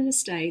of them are in the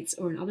States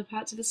or in other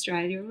parts of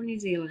Australia or New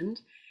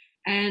Zealand.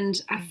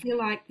 And I Mm. feel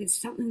like there's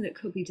something that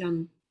could be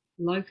done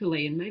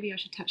locally, and maybe I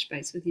should touch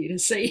base with you to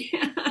see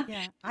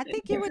Yeah. I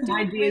think you get would some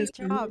do a ideas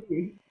great from job.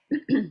 you.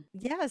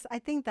 Yes, I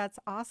think that's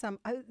awesome.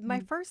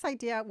 My first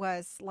idea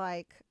was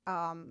like,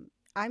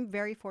 I'm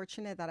very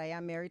fortunate that I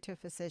am married to a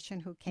physician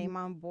who came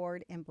on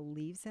board and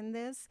believes in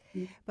this.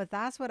 But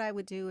that's what I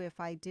would do if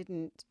I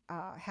didn't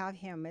have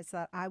him, is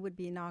that I would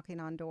be knocking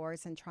on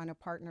doors and trying to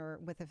partner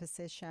with a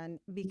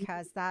physician,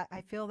 because that I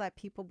feel that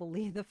people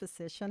believe the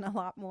physician a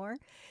lot more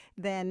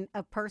than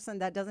a person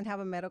that doesn't have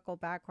a medical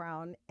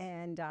background,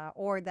 and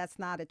or that's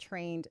not a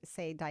trained,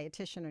 say,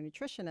 dietitian or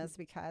nutritionist,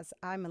 because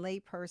I'm a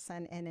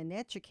layperson and an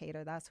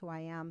educator. That's who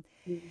I am.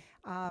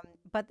 Um,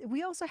 but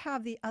we also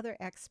have the other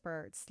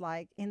experts,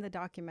 like in the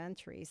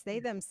documentaries, they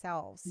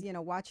themselves,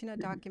 watching a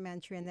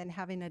documentary and then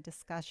having a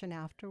discussion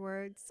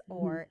afterwards,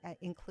 or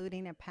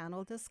including a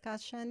panel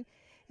discussion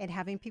and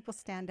having people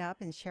stand up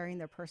and sharing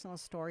their personal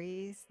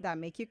stories that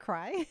make you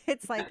cry.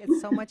 It's like it's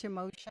so much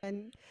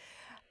emotion.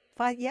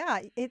 But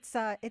yeah, it's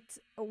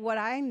what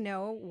I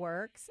know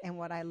works, and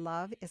what I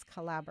love is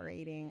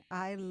collaborating.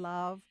 I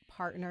love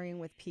partnering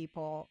with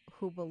people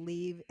who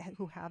believe,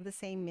 who have the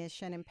same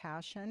mission and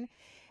passion,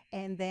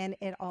 and then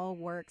it all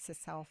works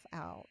itself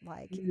out.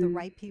 Like the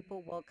right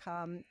people will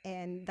come,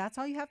 and that's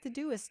all you have to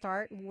do is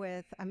start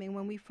with. I mean,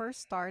 when we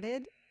first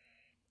started,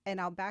 and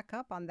I'll back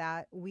up on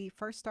that. We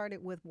first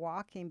started with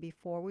walking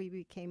before we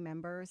became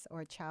members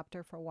or a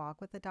chapter for Walk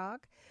with the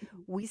Doc.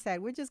 We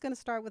said we're just going to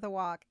start with a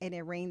walk, and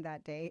it rained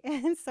that day.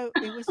 And so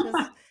it was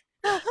just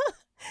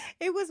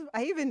it was,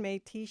 I even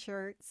made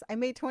t-shirts. I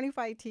made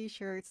 25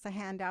 t-shirts to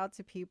hand out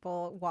to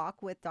people.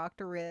 Walk with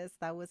Dr. Riz,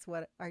 that was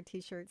what our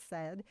t-shirt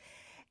said.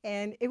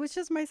 And it was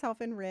just myself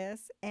and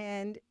Riz,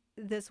 and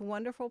this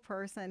wonderful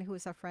person who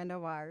is a friend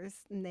of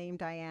ours named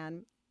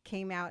Diane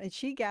came out, and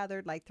she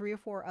gathered like three or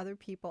four other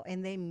people,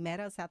 and they met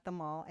us at the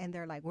mall, and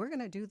they're like, we're going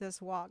to do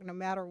this walk no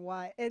matter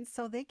what. And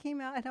so they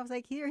came out, and I was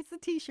like, here's the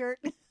t-shirt.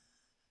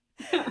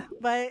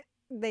 But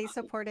they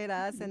supported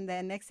us, and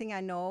then next thing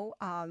I know,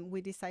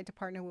 we decided to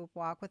partner with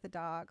Walk with a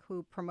Dog,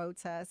 who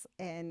promotes us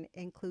and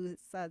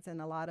includes us in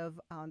a lot of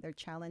their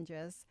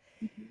challenges.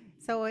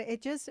 So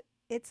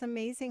it's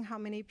amazing how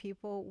many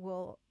people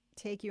will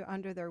take you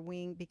under their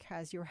wing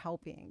because you're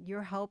helping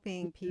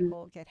Mm,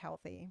 people get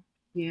healthy.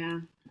 yeah.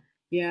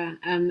 Yeah,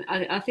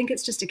 I think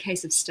it's just a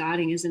case of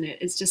starting, isn't it?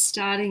 It's just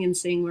starting and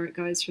seeing where it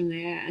goes from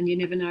there. And you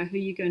never know who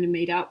you're going to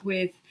meet up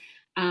with,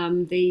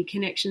 the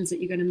connections that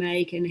you're going to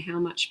make, and how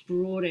much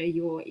broader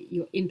your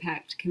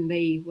impact can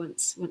be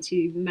once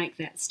you make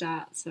that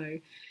start. So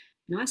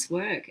nice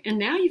work. And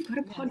now you've got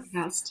a Yes.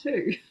 podcast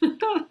too.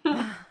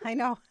 I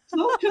know.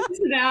 Talk to us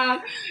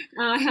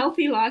about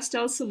Healthy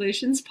Lifestyle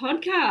Solutions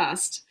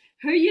podcast.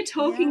 Who are you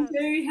talking Yes.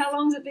 to? How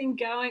long's it been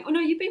going? Oh no,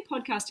 you've been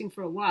podcasting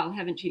for a while,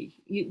 haven't you?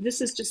 This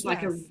is just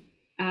Yes.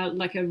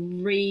 like a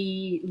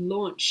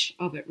relaunch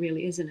of it,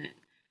 really, isn't it?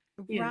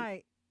 Yeah.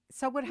 Right.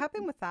 So what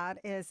happened with that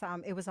is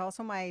it was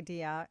also my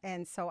idea.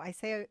 And so I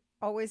say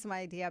always my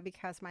idea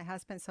because my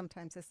husband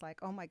sometimes is like,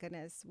 oh my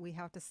goodness, we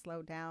have to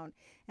slow down.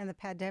 And the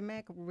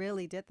pandemic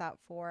really did that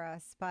for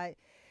us. But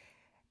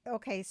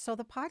okay, so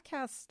the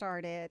podcast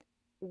started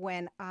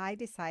when I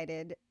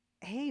decided,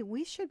 hey,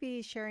 we should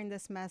be sharing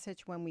this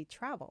message when we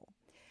travel.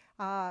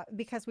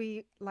 Because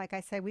we, like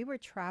I said, we were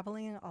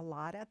traveling a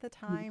lot at the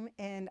time.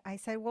 And I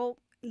said, well,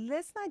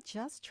 let's not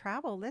just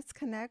travel, let's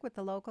connect with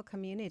the local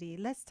community.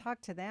 Let's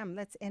talk to them,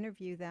 let's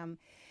interview them.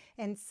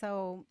 And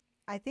so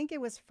I think it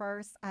was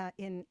first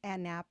in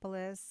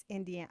Annapolis,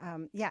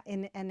 Indiana. Yeah,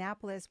 in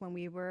Annapolis when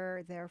we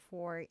were there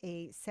for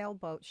a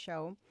sailboat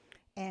show.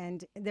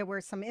 And there were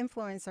some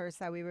influencers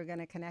that we were going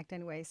to connect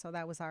anyway. So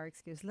that was our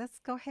excuse. Let's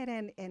go ahead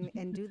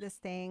and do this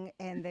thing.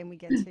 And then we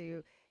get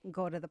to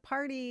go to the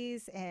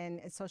parties and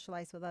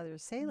socialize with other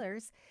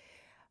sailors.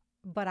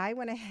 But I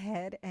went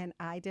ahead and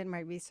I did my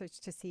research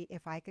to see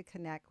if I could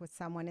connect with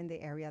someone in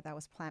the area that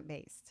was plant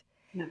based.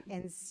 Yeah.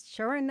 And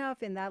sure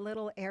enough, in that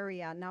little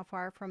area, not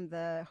far from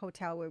the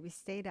hotel where we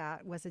stayed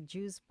at, was a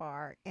juice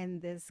bar.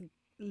 And this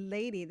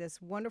lady,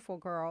 this wonderful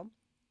girl,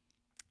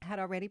 had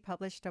already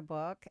published a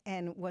book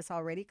and was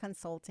already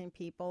consulting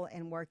people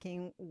and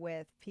working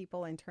with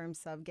people in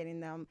terms of getting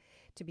them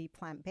to be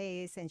plant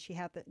based. And she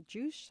had the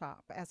juice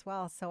shop as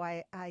well. So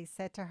I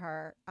said to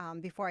her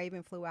before I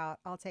even flew out,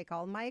 I'll take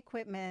all my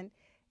equipment.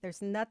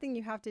 There's nothing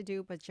you have to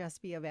do but just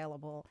be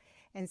available.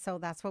 And so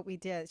that's what we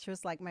did. She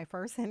was like my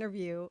first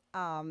interview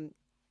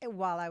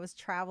while I was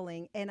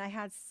traveling. And I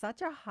had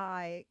such a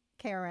high,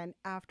 Karen,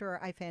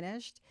 after I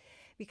finished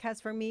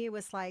because for me it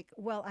was like,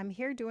 well, I'm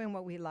here doing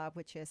what we love,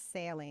 which is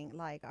sailing.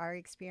 Like our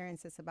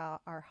experience is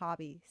about our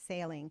hobby,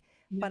 sailing,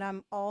 Yeah. but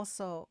I'm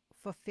also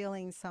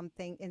fulfilling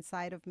something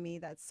inside of me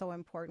that's so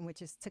important,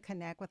 which is to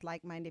connect with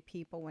like-minded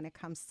people when it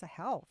comes to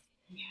health.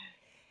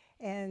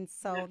 And Yeah.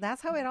 so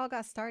that's how it all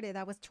got started.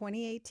 That was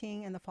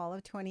 2018, in the fall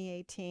of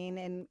 2018,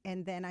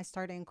 and then I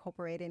started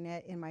incorporating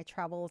it in my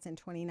travels in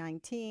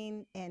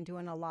 2019 and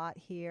doing a lot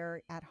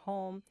here at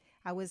home.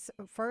 I was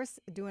first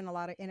doing a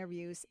lot of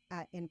interviews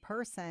in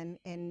person,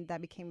 and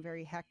that became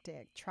very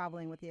hectic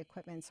traveling with the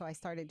equipment. So I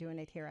started doing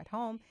it here at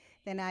home.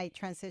 Then I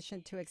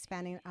transitioned to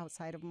expanding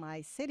outside of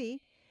my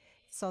city.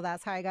 So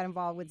that's how I got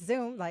involved with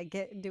Zoom, like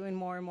doing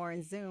more and more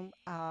in Zoom.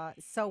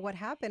 So what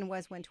happened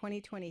was when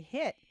 2020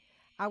 hit,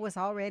 I was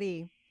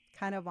already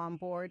kind of on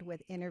board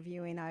with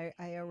interviewing. I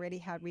already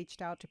had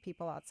reached out to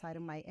people outside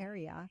of my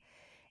area.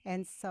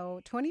 And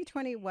so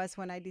 2020 was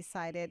when I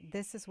decided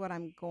this is what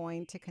I'm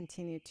going to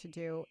continue to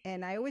do.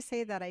 And I always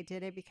say that I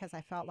did it because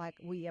I felt like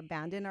we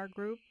abandoned our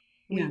group.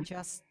 We Yeah.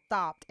 just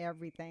stopped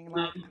everything. Oh,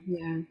 Like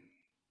yeah.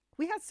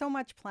 we had so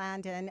much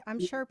planned, and I'm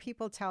sure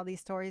people tell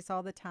these stories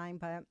all the time,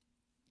 but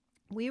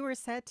we were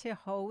set to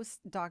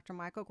host Dr.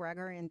 Michael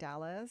Greger in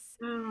Dallas,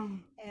 Oh,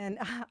 and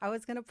I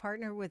was going to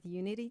partner with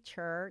Unity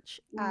Church.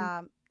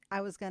 oh, I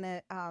was going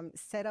to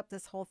set up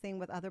this whole thing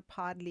with other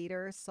pod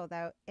leaders so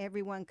that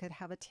everyone could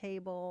have a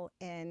table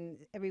and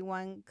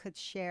everyone could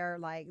share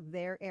like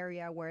their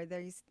area where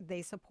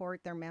they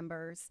support their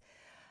members.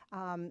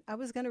 I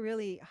was going to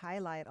really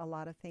highlight a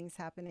lot of things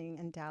happening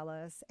in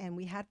Dallas, and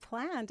we had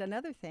planned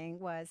another thing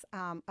was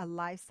a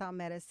lifestyle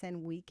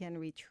medicine weekend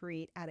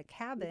retreat at a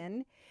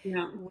cabin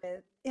yeah.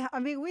 with yeah,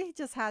 I mean, we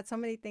just had so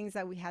many things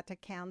that we had to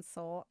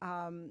cancel.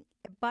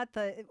 But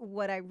the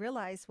what I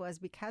realized was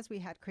because we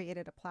had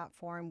created a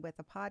platform with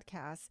a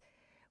podcast,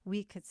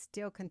 we could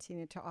still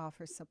continue to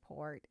offer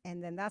support.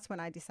 And then that's when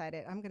I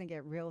decided I'm going to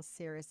get real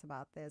serious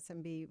about this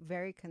and be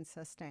very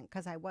consistent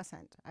because I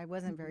wasn't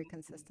very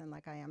consistent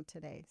like I am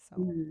today. So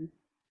Mm.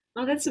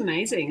 Oh, that's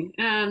amazing.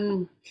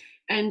 And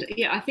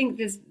yeah, I think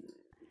there's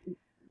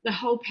the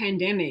whole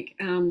pandemic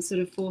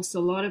sort of forced a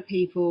lot of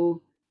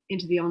people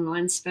into the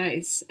online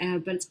space,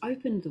 but it's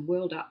opened the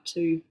world up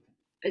to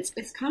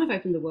it's kind of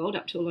opened the world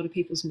up to a lot of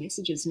people's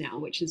messages now,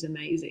 which is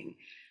amazing,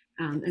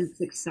 and yes.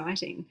 it's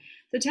exciting.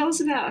 So tell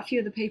us about a few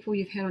of the people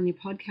you've had on your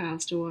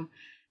podcast, or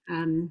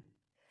um,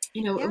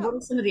 Yeah. what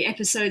are some of the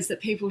episodes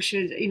that people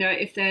should,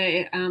 if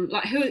they're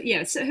like who,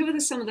 yeah, so who are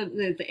some of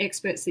the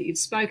experts that you've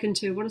spoken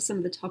to? What are some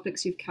of the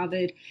topics you've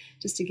covered,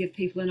 just to give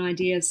people an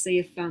idea, see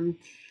if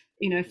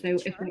if they're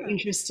Sure.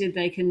 interested,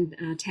 they can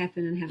tap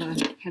in and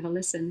have a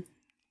listen.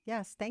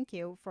 Yes, thank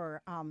you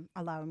for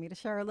allowing me to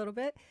share a little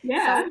bit.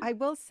 Yeah. So I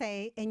will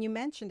say, and you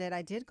mentioned it,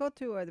 I did go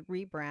through a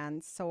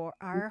rebrand. So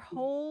our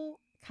whole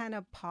kind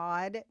of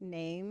pod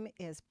name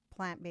is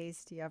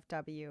Plant-Based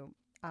DFW.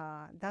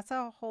 That's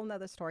a whole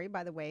nother story,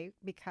 by the way,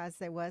 because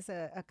there was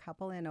a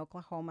couple in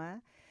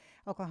Oklahoma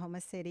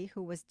City,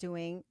 who was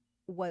doing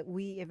what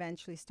we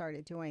eventually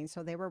started doing.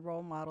 So they were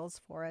role models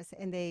for us,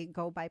 and they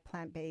go by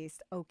Plant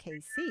Based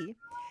OKC.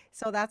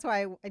 So that's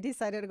why I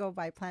decided to go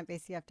by Plant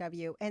Based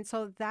CFW. And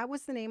so that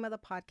was the name of the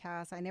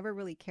podcast. I never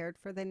really cared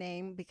for the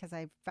name because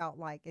I felt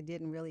like it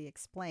didn't really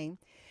explain.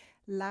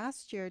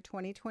 Last year,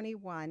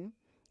 2021,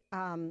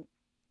 um,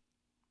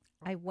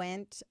 I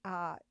went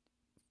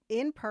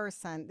in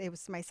person. It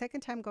was my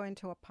second time going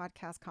to a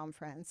podcast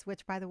conference,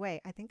 which, by the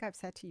way, I think I've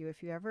said to you,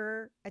 if you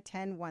ever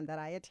attend one that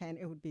I attend,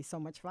 it would be so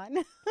much fun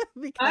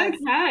because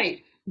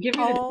Okay. Give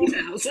me the all,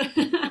 details.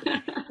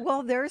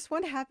 well, there's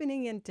one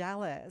happening in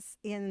Dallas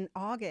in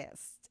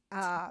August.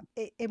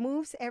 It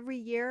moves every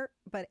year,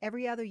 but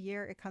every other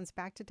year it comes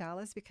back to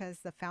Dallas because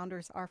the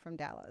founders are from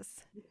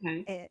Dallas.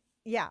 Okay.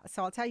 Yeah,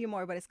 so I'll tell you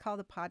more, but it's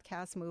called the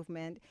Podcast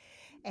Movement,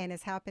 and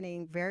it's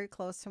happening very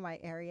close to my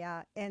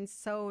area. And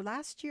so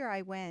last year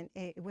I went,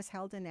 it was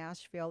held in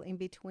Nashville in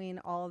between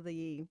all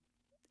the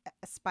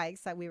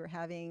spikes that we were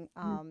having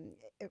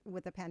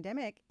with the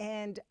pandemic.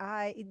 And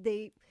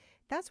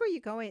that's where you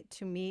go in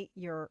to meet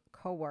your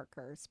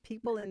coworkers,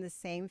 people in the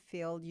same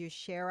field. You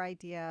share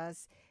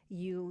ideas,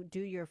 you do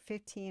your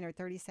 15 or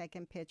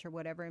 30-second pitch or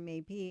whatever it may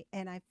be.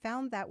 And I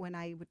found that when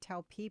I would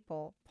tell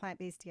people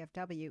plant-based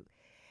DFW,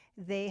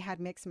 they had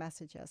mixed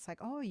messages like,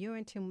 oh, you're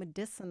into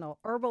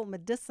herbal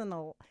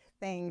medicinal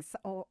things,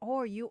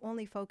 or you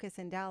only focus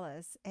in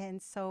Dallas.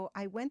 And so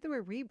I went through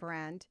a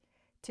rebrand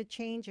to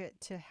change it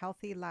to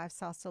healthy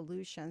lifestyle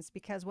solutions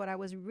because what I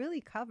was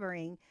really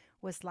covering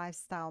was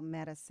lifestyle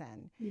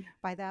medicine. Yeah.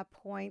 By that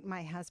point,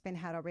 my husband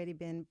had already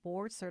been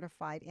board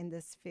certified in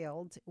this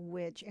field,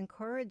 which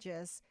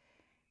encourages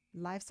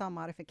lifestyle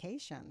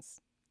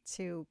modifications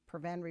to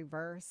prevent,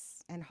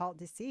 reverse, and halt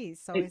disease.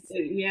 So it's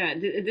Yeah,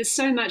 there's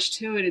so much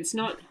to it. It's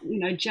not,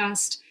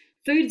 just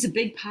food's a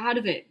big part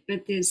of it,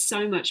 but there's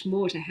so much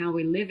more to how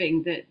we're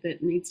living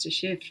that needs to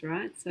shift,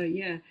 right? So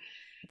yeah.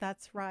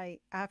 That's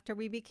right. After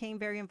we became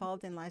very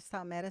involved in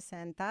lifestyle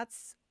medicine,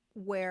 that's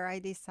where I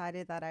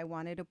decided that I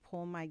wanted to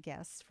pull my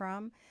guests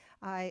from.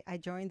 I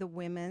joined the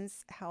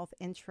Women's Health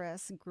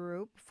Interest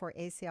Group for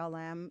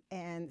ACLM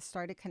and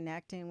started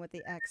connecting with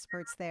the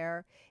experts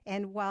there.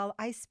 And while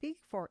I speak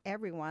for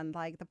everyone,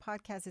 like the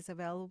podcast is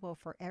available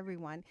for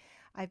everyone,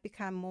 I've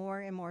become more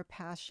and more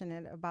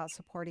passionate about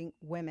supporting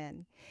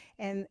women.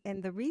 And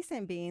the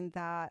reason being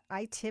that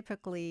I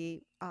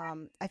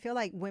feel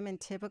like women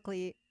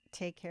typically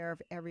take care of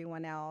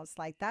everyone else.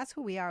 Like that's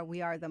who we are.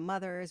 We are the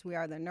mothers, we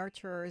are the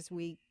nurturers.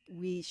 We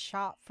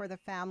shop for the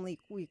family,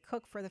 we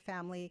cook for the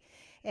family,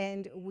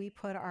 and we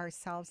put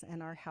ourselves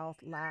and our health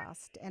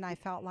last. And I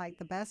felt like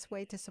the best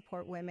way to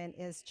support women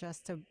is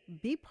just to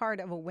be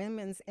part of a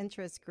women's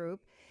interest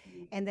group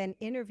and then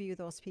interview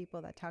those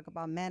people that talk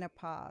about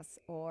menopause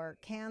or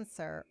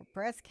cancer,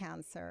 breast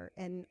cancer,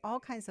 and all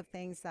kinds of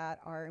things that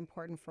are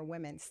important for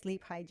women,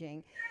 sleep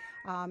hygiene.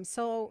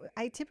 So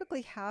I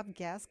typically have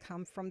guests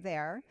come from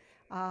there.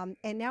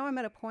 And now I'm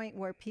at a point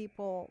where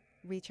people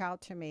reach out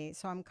to me.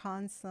 So I'm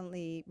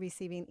constantly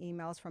receiving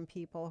emails from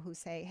people who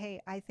say, hey,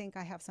 I think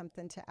I have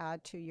something to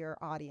add to your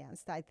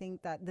audience. I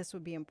think that this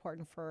would be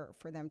important for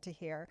them to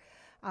hear.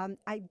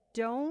 I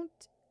don't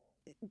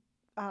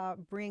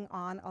bring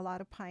on a lot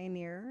of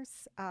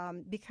pioneers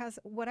because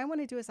what I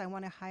want to do is I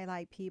want to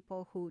highlight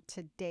people who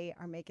today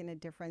are making a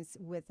difference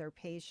with their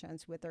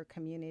patients, with their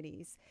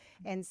communities.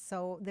 And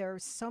so there are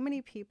so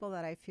many people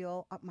that I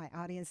feel my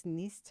audience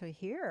needs to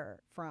hear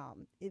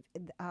from.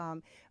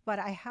 But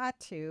I had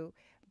to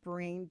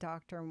bring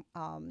Dr.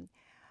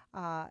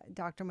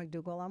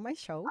 McDougall on my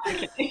show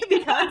Okay.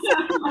 because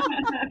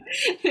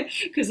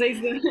Because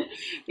he's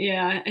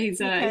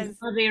because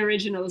one of the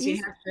originals. You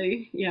he's have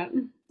to, yeah,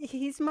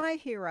 he's my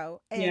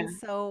hero. yeah. And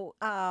so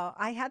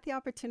I had the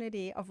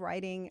opportunity of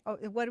writing.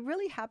 What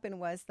really happened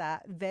was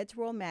that Veg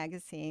World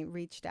magazine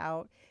reached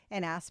out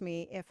and asked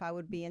me if I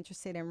would be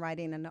interested in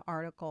writing an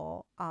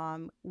article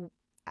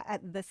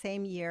at the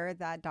same year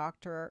that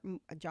Dr.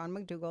 John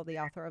McDougall, the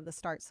author of The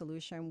Start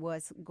Solution,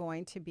 was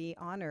going to be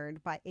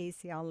honored by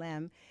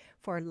ACLM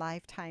for a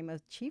Lifetime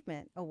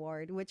Achievement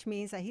Award, which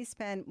means that he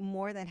spent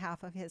more than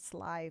half of his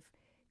life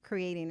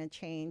creating a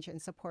change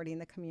and supporting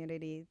the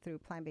community through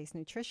plant-based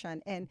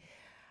nutrition. And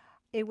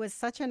it was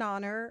such an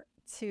honor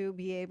to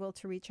be able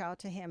to reach out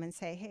to him and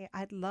say, hey,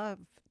 I'd love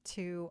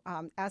to,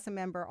 as a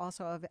member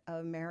also of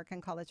American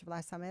College of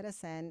Lifestyle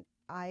Medicine,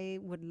 I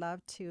would love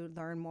to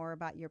learn more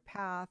about your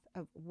path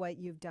of what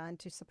you've done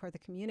to support the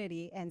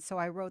community. And so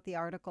I wrote the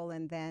article,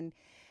 and then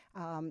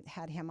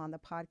had him on the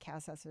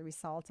podcast as a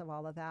result of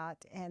all of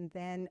that. And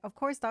then, of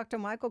course, Dr.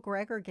 Michael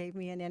Greger gave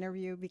me an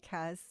interview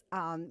because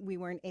we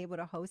weren't able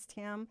to host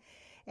him.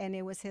 And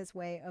it was his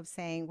way of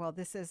saying, well,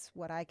 this is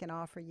what I can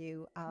offer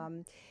you.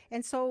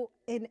 And so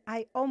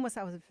I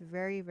was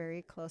very,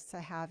 very close to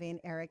having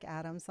Eric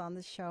Adams on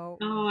the show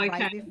Oh, right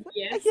okay. before,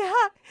 Yes. yeah,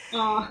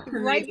 Oh,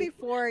 right amazing.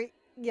 before,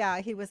 yeah,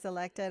 he was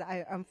elected.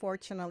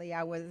 Unfortunately,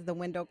 I was the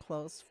window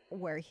closed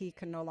where he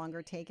could no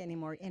longer take any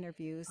more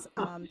interviews.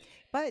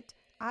 But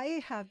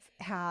I have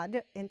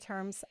had in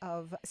terms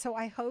of, so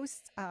I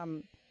host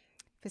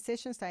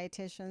physicians,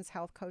 dietitians,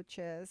 health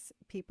coaches,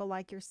 people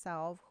like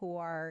yourself who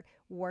are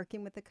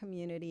working with the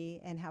community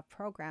and have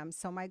programs.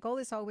 So my goal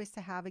is always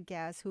to have a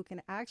guest who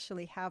can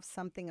actually have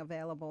something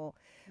available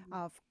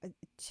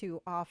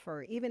to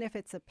offer. Even if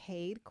it's a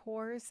paid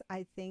course,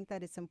 I think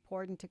that it's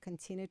important to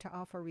continue to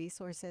offer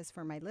resources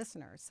for my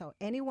listeners. So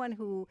anyone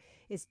who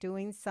is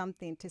doing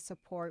something to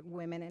support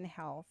women in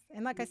health,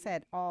 and like I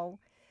said, all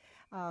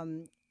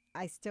um,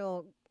 I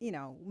still,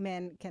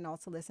 men can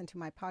also listen to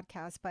my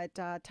podcast, but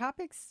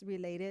topics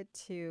related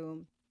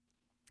to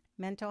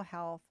mental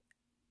health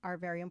are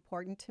very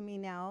important to me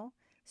now.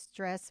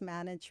 Stress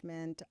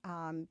management,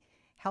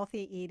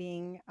 healthy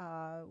eating.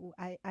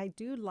 I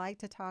do like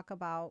to talk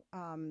about,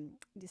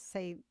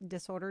 say,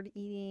 disordered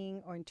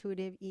eating or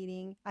intuitive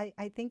eating.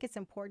 I think it's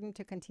important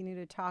to continue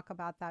to talk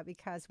about that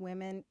because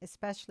women,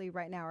 especially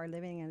right now, are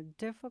living in a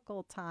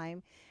difficult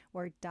time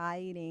where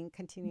dieting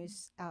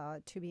continues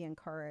to be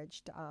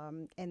encouraged.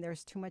 And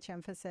there's too much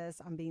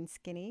emphasis on being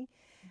skinny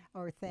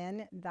or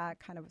thin, that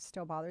kind of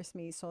still bothers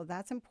me. So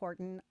that's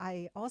important.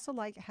 I also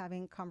like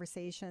having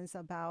conversations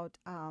about,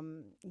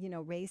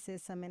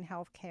 racism in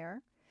healthcare,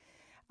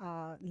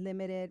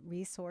 limited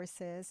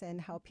resources,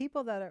 and how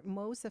people that are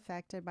most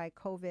affected by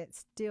COVID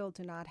still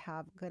do not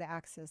have good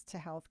access to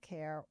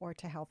healthcare or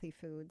to healthy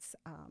foods,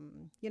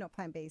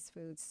 plant-based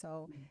foods.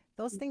 So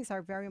those things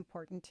are very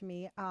important to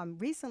me.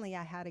 Recently,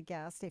 I had a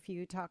guest. If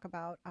you talk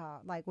about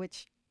like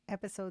which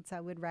episodes I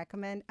would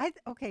recommend.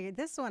 Okay,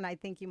 this one I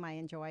think you might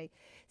enjoy.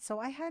 So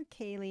I had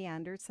Kaylee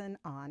Anderson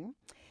on.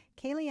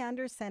 Kaylee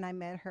Anderson, I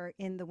met her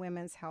in the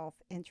Women's Health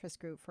Interest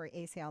Group for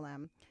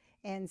ACLM.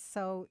 And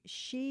so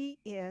she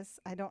is,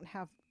 I don't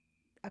have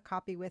a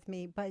copy with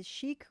me, but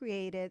she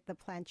created the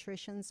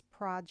Plantritions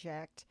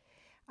Project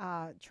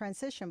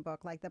transition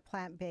book, like the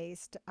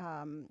plant-based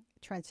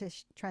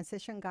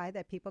transition guide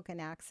that people can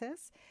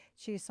access.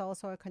 She's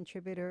also a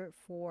contributor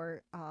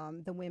for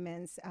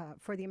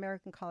for the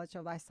American College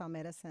of Lifestyle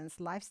Medicine's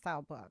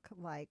lifestyle book,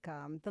 like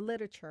the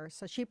literature.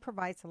 So she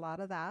provides a lot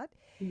of that.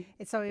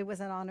 And so it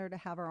was an honor to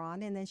have her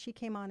on. And then she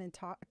came on and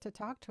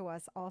talk to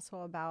us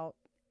also about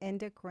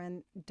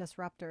endocrine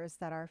disruptors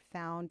that are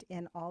found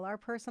in all our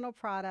personal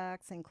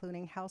products,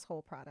 including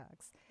household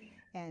products.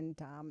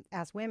 And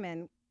as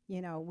women,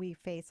 we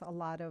face a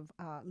lot of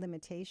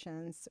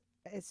limitations,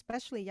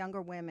 especially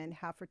younger women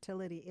have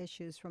fertility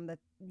issues from the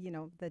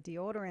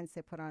deodorants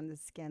they put on the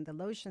skin, the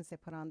lotions they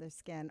put on their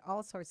skin,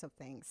 all sorts of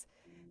things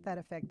that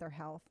affect their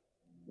health.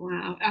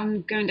 Wow,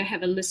 I'm going to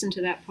have a listen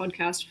to that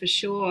podcast for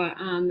sure.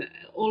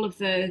 All of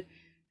the,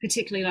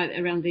 particularly like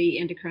around the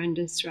endocrine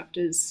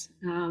disruptors,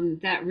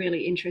 that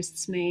really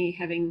interests me.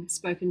 Having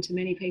spoken to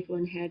many people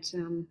and had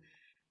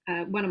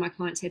one of my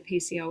clients had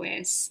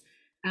PCOS,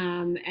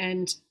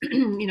 and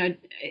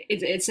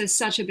it's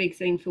such a big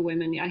thing for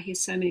women. I hear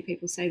so many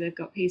people say they've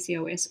got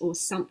PCOS or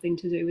something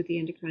to do with the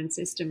endocrine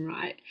system,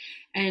 right?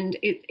 And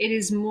it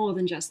is more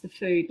than just the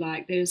food.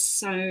 Like there's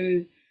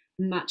so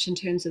much in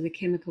terms of the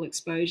chemical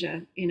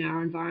exposure in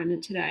our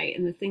environment today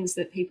and the things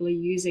that people are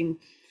using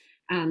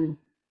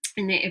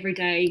in their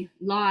everyday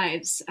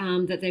lives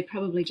that they're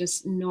probably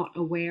just not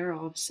aware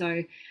of.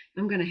 So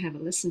I'm going to have a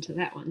listen to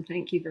that one.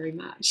 Thank you very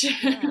much.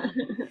 Yeah.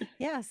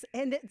 Yes,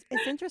 and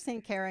it's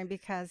interesting, Karen,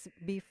 because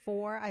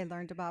before I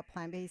learned about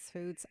plant-based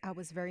foods, I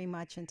was very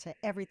much into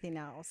everything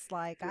else.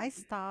 Like I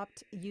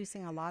stopped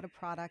using a lot of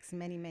products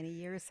many, many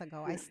years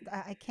ago.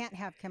 I can't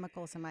have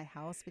chemicals in my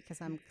house because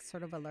I'm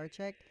sort of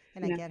allergic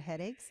and I Yeah. get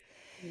headaches.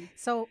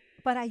 So,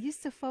 but I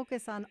used to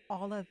focus on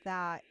all of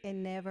that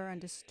and never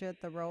understood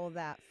the role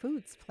that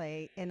foods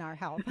play in our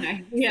health.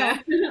 Okay. So Yeah.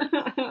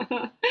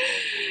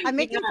 I'm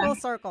making Yeah. full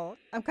circle.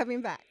 I'm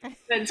coming back.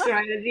 That's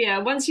great. Yeah,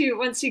 once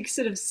you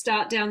sort of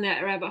start down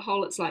that rabbit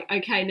hole, it's like,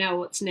 okay, now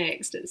what's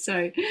next?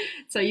 So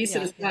you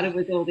sort of Yes. started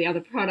with all the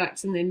other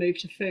products and then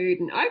moved to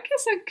food. And I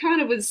guess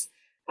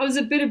I was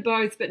a bit of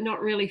both, but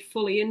not really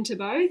fully into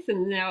both.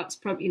 And now it's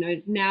probably,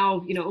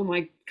 all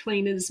my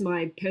cleaners,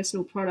 my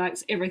personal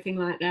products, everything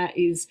like that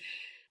is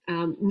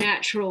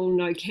natural,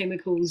 no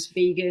chemicals,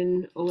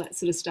 vegan, all that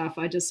sort of stuff.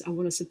 I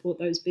want to support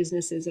those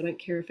businesses. I don't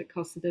care if it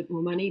costs a bit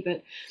more money,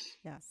 but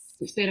Yes.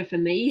 it's better for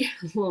me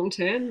long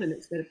term, and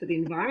it's better for the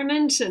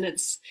environment, and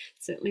it's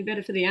certainly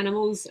better for the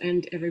animals,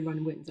 and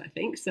everyone wins, I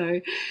think.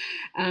 So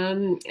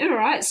all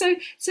right, so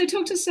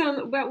talk to us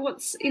about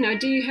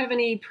do you have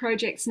any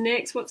projects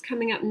next? What's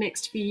coming up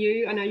next for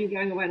you? I know you're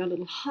going away on a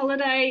little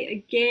holiday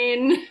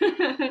again.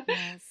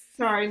 Yes.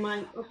 Sorry,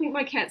 I think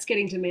my cat's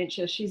getting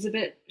dementia. She's a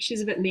bit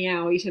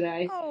meowy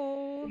today.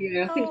 Oh, Oh,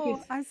 Yeah, I think oh,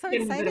 she's I'm so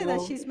getting a bit excited that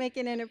old. she's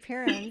making an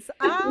appearance.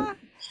 Ah,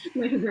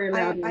 Make a very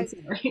I, loud one, I,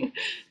 sorry.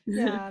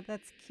 yeah,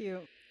 that's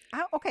cute.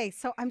 Okay,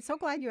 so I'm so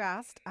glad you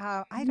asked.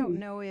 I don't Mhm.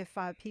 know if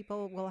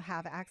people will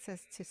have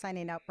access to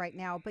signing up right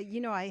now, but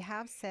I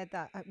have said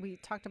that we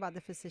talked about the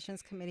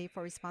Physicians Committee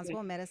for Yeah.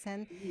 Responsible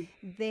Medicine. Mhm.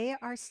 They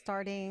are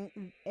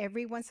starting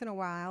every once in a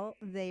while,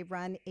 they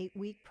run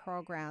 8-week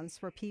programs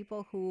for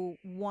people who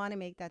want to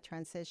make that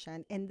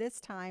transition. And this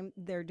time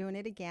they're doing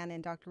it again.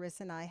 And Dr.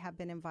 Riss and I have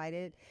been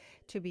invited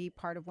to be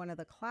part of one of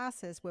the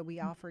classes where we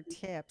offer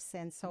tips.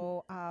 And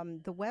so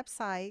the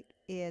website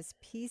is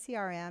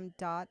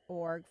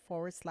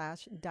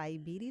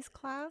pcrm.org/diabetes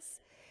class.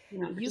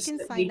 Yeah, but You just can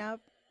let sign me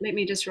up let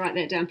me just write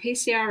that down.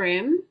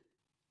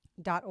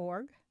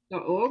 PCRM.org.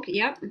 .org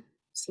Yep.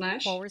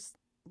 Slash. forward,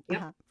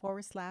 Yep.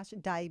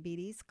 /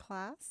 diabetes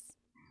class.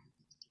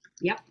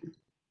 Yep.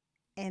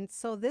 And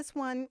so this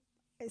one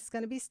is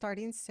going to be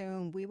starting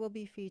soon. We will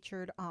be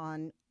featured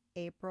on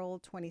April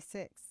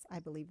 26th. I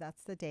believe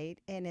that's the date.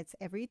 And it's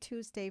every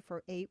Tuesday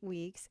for 8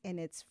 weeks and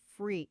it's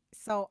free.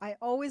 So I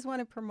always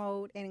want to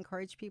promote and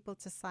encourage people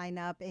to sign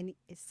up and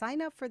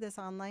sign up for this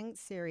online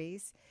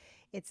series.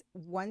 It's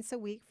once a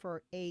week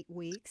for 8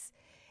 weeks.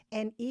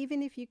 And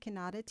even if you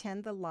cannot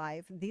attend the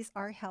live, these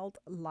are held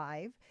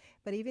live.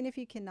 But even if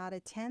you cannot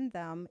attend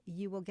them,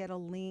 you will get a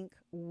link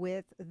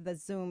with the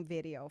Zoom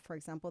video, for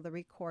example, the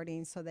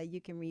recording, so that you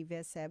can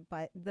revisit.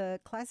 But the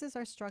classes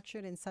are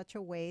structured in such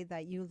a way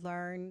that you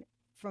learn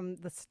from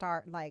the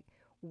start, like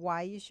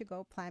why you should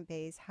go plant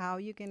based, how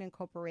you can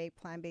incorporate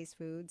plant based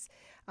foods,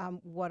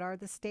 what are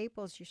the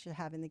staples you should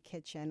have in the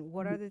kitchen,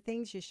 what are the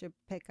things you should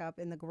pick up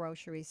in the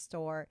grocery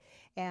store,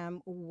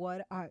 and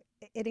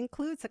it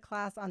includes a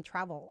class on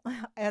travel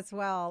as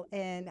well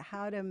and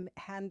how to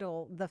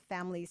handle the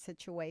family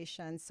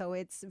situation. So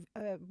it's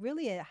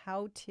really a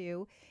how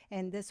to,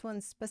 and this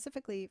one's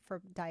specifically for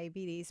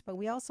diabetes, but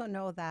we also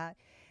know that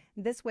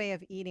this way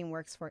of eating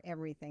works for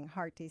everything: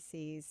 heart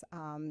disease,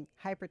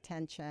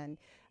 hypertension,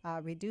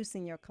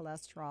 reducing your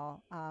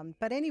cholesterol.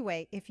 But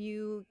anyway, if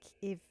you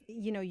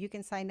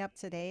can sign up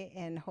today,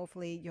 and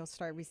hopefully you'll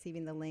start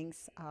receiving the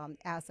links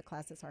as the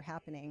classes are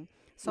happening.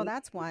 So Yep.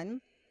 that's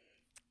one.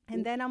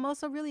 And then I'm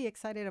also really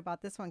excited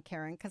about this one,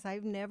 Karen, because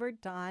I've never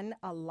done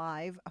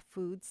a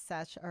food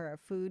session or a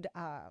food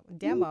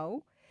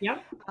demo.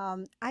 Yep.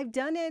 I've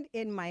done it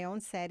in my own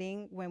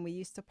setting when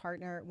we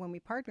partnered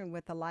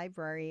with the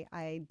library.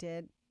 I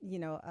did,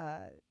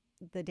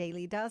 the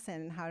Daily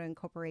Dozen, how to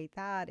incorporate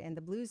that, and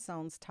the Blue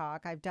Zones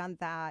talk. I've done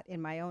that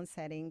in my own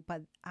setting,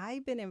 but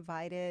I've been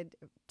invited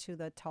to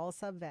the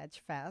Tulsa Veg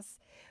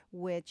Fest,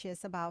 which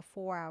is about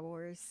 4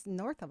 hours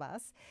north of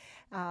us,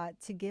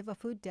 to give a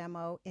food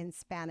demo in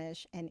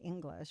Spanish and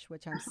English,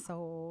 which I'm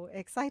so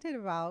excited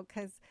about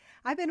because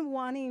I've been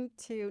wanting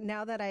to,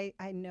 now that I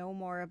know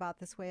more about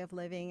this way of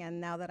living and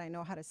now that I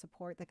know how to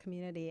support the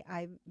community,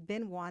 I've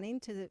been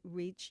wanting to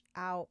reach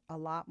out a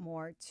lot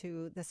more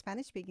to the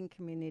Spanish speaking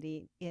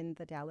community in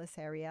the Dallas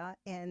area.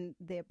 And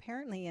they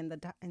apparently in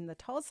the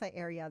Tulsa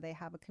area, they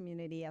have a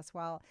community as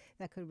well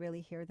that could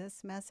really hear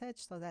this message.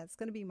 So that's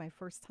going to be my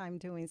first time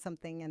doing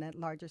something in a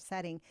larger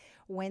setting.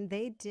 When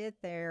they did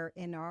their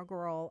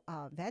inaugural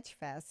Veg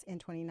Fest in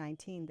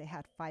 2019, they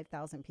had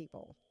 5,000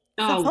 people.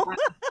 So Oh, wow.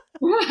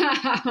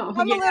 Wow.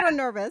 I'm a Yeah. little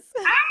nervous.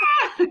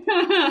 Ah!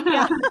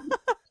 Yeah.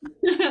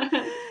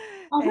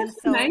 Oh, And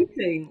that's so,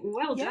 amazing.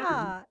 Well done.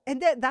 yeah.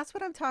 And that's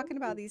what I'm talking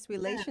about. These Yeah.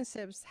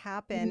 relationships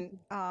happen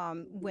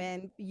Mhm.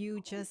 when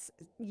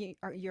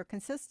you're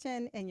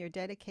consistent and you're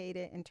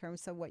dedicated in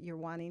terms of what you're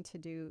wanting to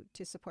do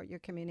to support your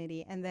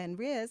community. And then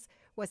Riz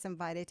was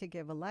invited to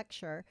give a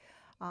lecture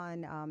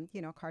on,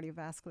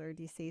 cardiovascular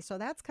disease. So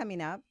that's coming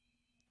up,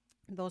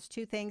 those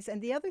two things.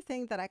 And the other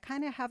thing that I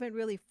kind of haven't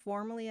really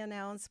formally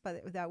announced,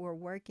 but that we're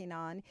working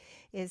on,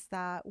 is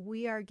that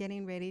we are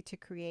getting ready to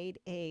create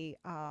a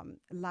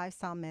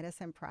lifestyle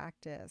medicine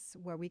practice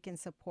where we can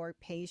support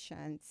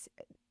patients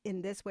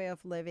in this way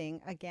of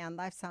living. Again,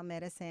 lifestyle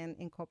medicine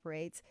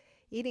incorporates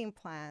eating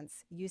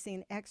plants,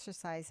 using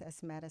exercise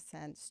as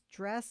medicine,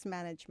 stress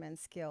management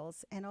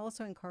skills, and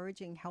also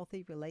encouraging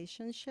healthy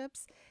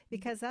relationships,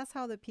 because that's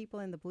how the people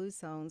in the blue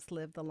zones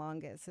live the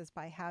longest, is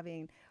by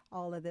having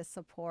all of this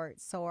support.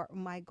 So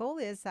my goal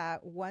is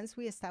that once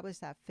we establish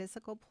that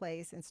physical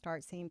place and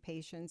start seeing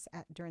patients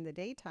during the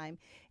daytime,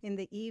 in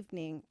the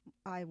evening,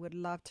 I would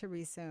love to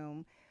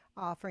resume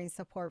offering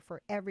support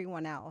for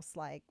everyone else,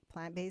 like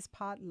plant-based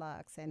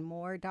potlucks and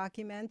more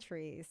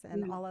documentaries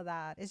and Mm. all of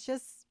that. It's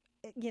just,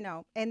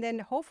 and then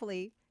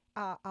hopefully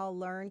I'll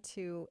learn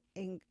to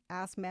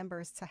ask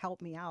members to help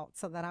me out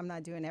so that I'm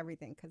not doing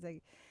everything, because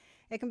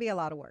it can be a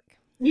lot of work.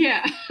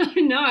 Yeah,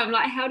 I know. I'm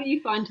like, how do you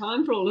find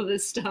time for all of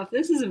this stuff?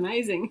 This is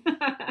amazing.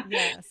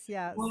 Yes,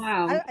 yes.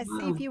 Wow. I see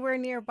if Wow. you were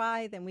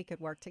nearby, then we could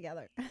work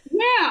together.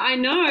 Yeah, I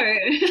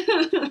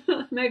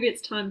know. Maybe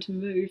it's time to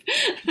move.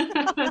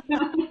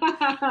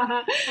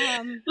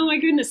 Um, Oh my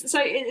goodness. So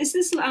is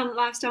this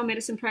lifestyle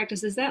medicine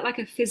practice, is that like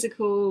a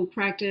physical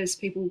practice?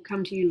 People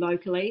come to you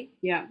locally?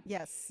 Yeah.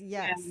 yes,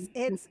 Yeah.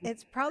 yes.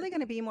 It's probably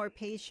going to be more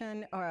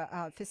patient or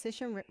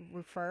physician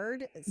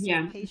referred, so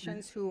Yeah.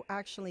 patients who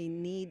actually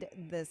need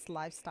this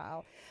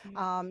lifestyle.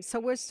 So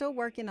we're still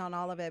working on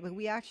all of it, but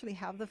we actually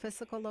have the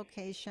physical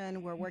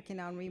location. We're working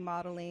on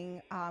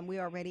remodeling. We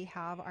already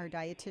have our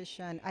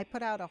dietitian. I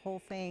put out a whole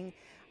thing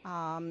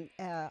on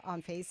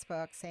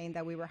Facebook saying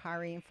that we were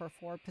hiring for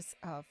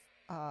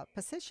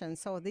positions.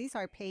 So these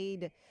are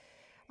paid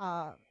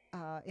uh,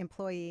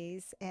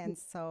 employees, and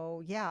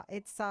so yeah,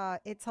 it's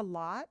a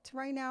lot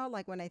right now.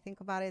 Like when I think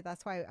about it,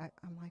 that's why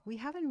I'm like, we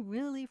haven't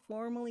really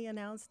formally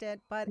announced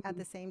it, but at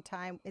the same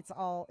time, it's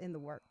all in the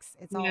works.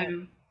 It's all Yeah.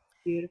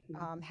 Beautiful.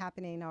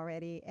 happening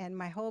already. And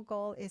my whole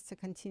goal is to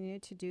continue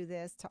to do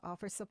this, to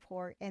offer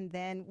support, and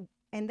then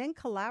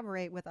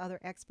collaborate with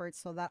other experts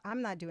so that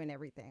I'm not doing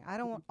everything. I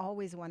don't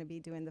always want to be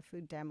doing the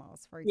food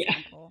demos, for Yeah.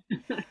 example.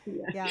 Yeah.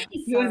 Yeah.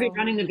 You want to be So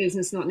running the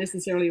business, not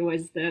necessarily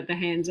always the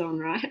hands-on,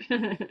 right?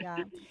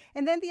 yeah.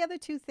 And then the other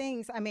two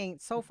things, I mean,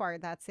 so far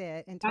that's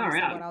it in All terms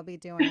of what right. I'll be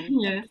doing.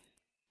 Yeah.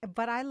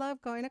 But I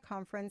love going to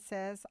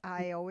conferences.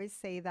 I always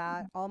say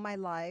that all my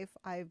life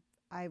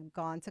I've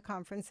gone to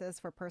conferences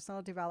for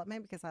personal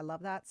development because I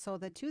love that. So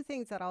the two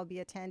things that I'll be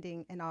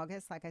attending in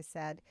August, like I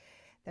said,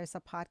 there's a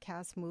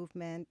podcast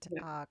movement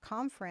Yeah.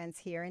 conference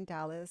here in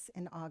Dallas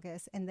in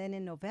August. And then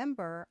in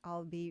November,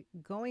 I'll be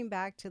going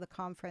back to the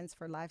conference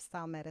for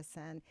lifestyle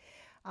medicine,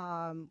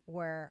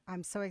 where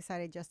I'm so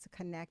excited just to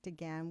connect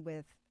again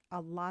with a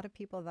lot of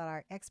people that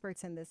are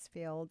experts in this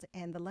field.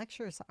 And the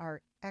lectures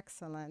are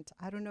excellent.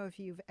 I don't know if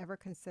you've ever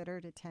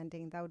considered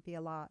attending, that would be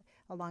a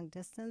long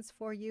distance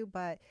for you,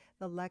 but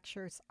the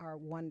lectures are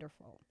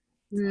wonderful.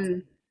 So,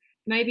 Mm.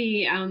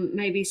 Maybe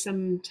maybe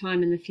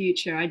sometime in the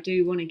future I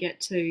do want to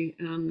get to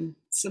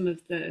some of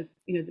the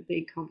the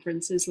big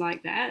conferences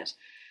like that.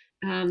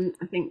 I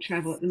think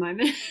travel at the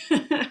moment.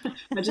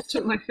 I just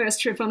took my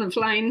first trip on a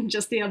plane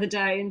just the other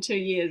day in 2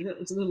 years. It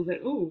was a little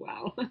bit, oh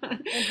wow.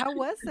 and how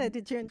was it?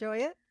 Did you enjoy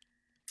it?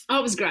 Oh,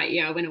 it was great.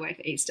 Yeah, I went away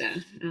for Easter.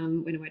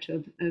 Went away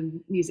to a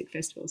music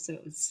festival, so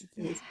it was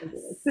Yes.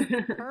 fabulous.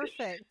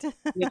 Perfect.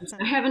 Yes,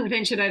 I haven't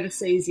ventured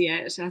overseas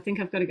yet. I think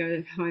I've got to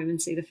go home and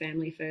see the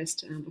family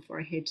first before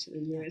I head to the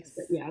US.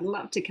 But Yes. yeah, I'd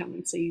love to come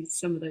and see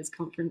some of those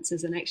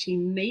conferences and actually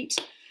meet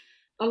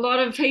a lot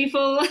of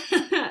people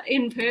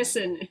in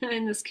person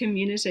in this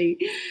community.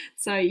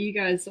 So you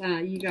guys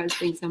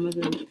bring some of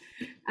them.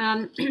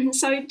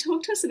 So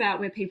talk to us about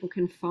where people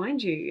can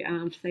find you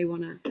if they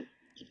want to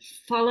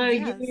follow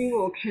you Yes.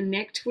 or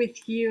connect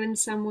with you in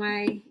some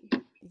way.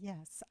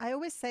 Yes. I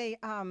always say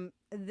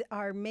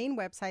our main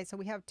website, so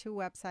we have two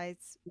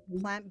websites,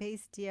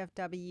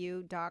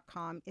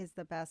 plantbaseddfw.com is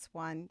the best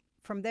one.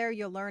 From there,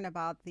 you'll learn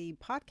about the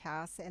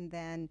podcast and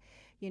then,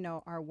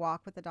 our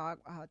Walk with the Dog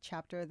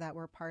chapter that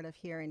we're part of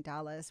here in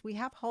Dallas. We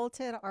have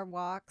halted our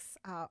walks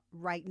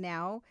right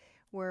now.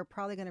 We're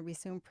probably going to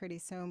resume pretty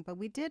soon, but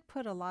we did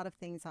put a lot of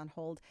things on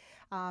hold.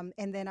 And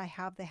then I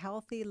have the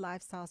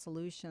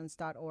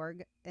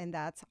healthylifestylesolutions.org, and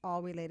that's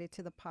all related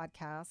to the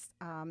podcast.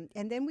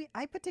 And then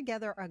I put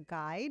together a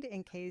guide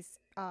in case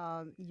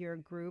your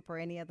group or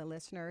any of the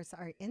listeners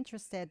are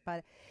interested,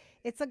 but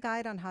it's a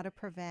guide on how to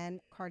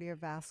prevent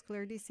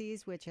cardiovascular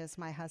disease, which is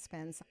my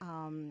husband's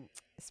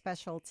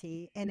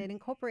specialty. And it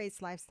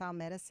incorporates lifestyle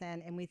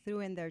medicine. And we threw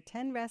in there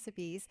 10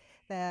 recipes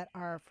that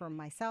are from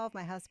myself,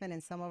 my husband,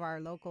 and some of our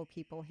local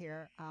people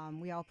here.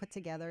 We all put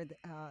together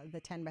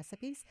the 10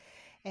 recipes.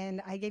 And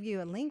I gave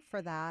you a link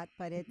for that,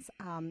 but it's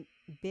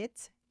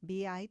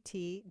bit.ly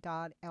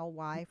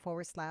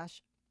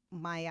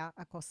 /Maya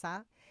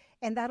Acosta.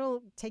 And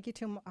that'll take you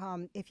to,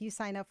 if you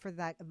sign up for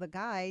the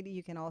guide,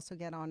 you can also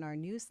get on our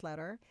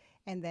newsletter.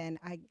 And then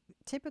I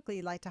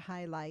typically like to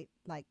highlight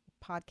like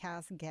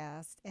podcast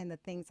guests and the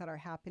things that are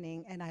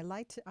happening. And I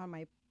like to, on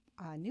my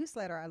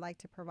newsletter, I like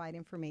to provide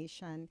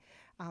information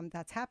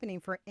that's happening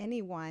for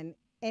anyone,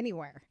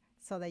 anywhere,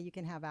 so that you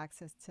can have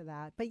access to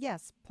that. But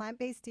yes,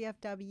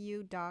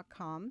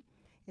 plantbaseddfw.com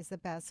is the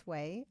best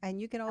way.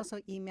 And you can also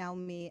email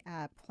me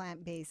at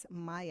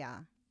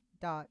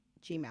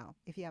plantbasedmaya.gmail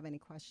if you have any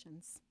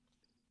questions.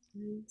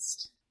 And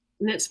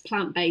that's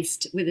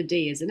plant-based with a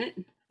D, isn't it?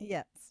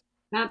 Yes.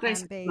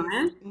 Plant-based Maya.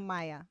 Plant-based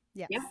Maya.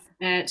 Yep.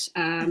 Yes.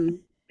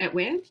 At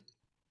where?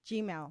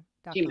 Gmail.com.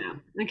 Gmail.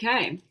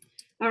 Okay.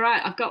 All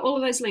right. I've got all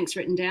of those links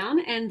written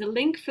down, and the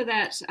link for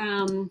that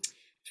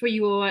for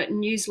your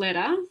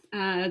newsletter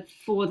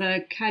for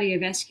the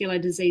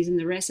cardiovascular disease and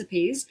the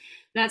recipes,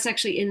 that's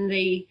actually in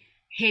the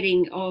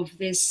heading of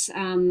this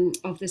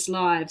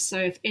live. So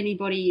if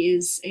anybody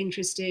is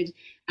interested,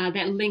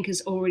 that link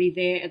is already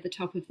there at the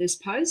top of this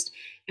post.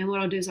 And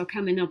what I'll do is I'll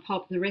come in and I'll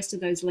pop the rest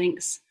of those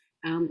links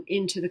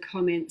into the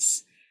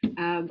comments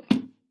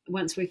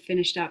once we've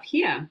finished up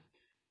here.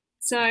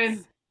 So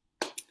Yes.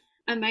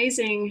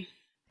 Amazing,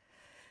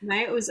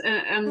 May. It was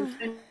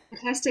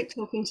fantastic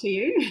talking to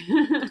you,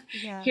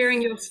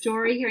 hearing Yes. your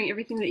story, hearing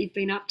everything that you've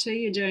been up to.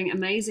 You're doing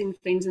amazing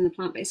things in the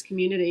plant-based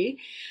community.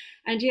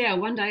 And yeah,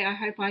 one day I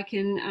hope I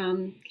can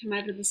come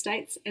over to the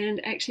States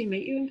and actually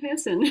meet you in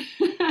person.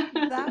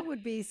 That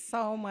would be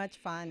so much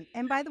fun.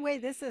 And by the way,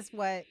 this is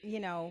what,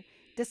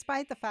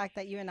 despite the fact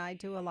that you and I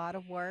do a lot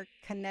of work,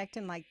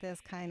 connecting like this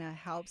kind of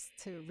helps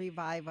to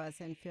revive us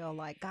and feel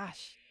like,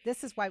 gosh,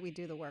 this is why we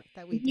do the work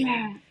that we do.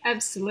 Yeah,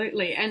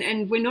 absolutely.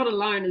 And we're not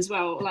alone as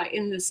well. Like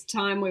in this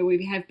time where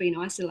we have been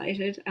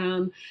isolated,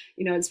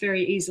 it's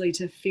very easily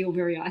to feel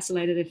very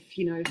isolated if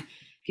you're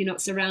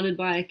not surrounded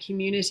by a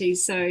community.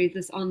 So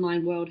this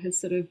online world has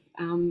sort of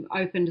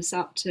opened us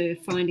up to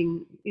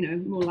finding,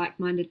 more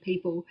like-minded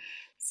people.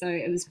 So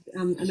it was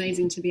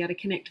amazing to be able to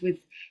connect with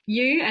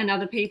you and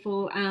other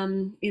people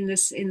in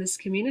this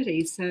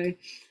community. So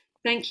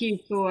thank you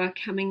for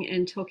coming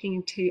and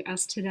talking to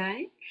us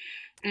today.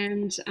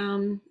 And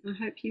I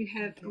hope you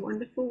have Thank a you.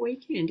 wonderful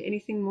weekend.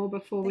 Anything more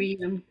before Thank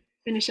we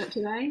finish up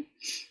today?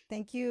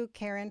 Thank you,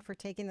 Karen, for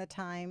taking the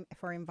time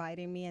for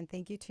inviting me. And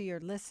thank you to your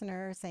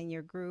listeners and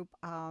your group.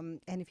 And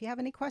if you have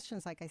any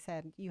questions, like I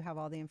said, you have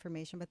all the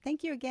information. But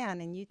thank you again.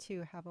 And you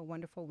too have a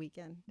wonderful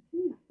weekend.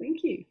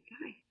 Thank you.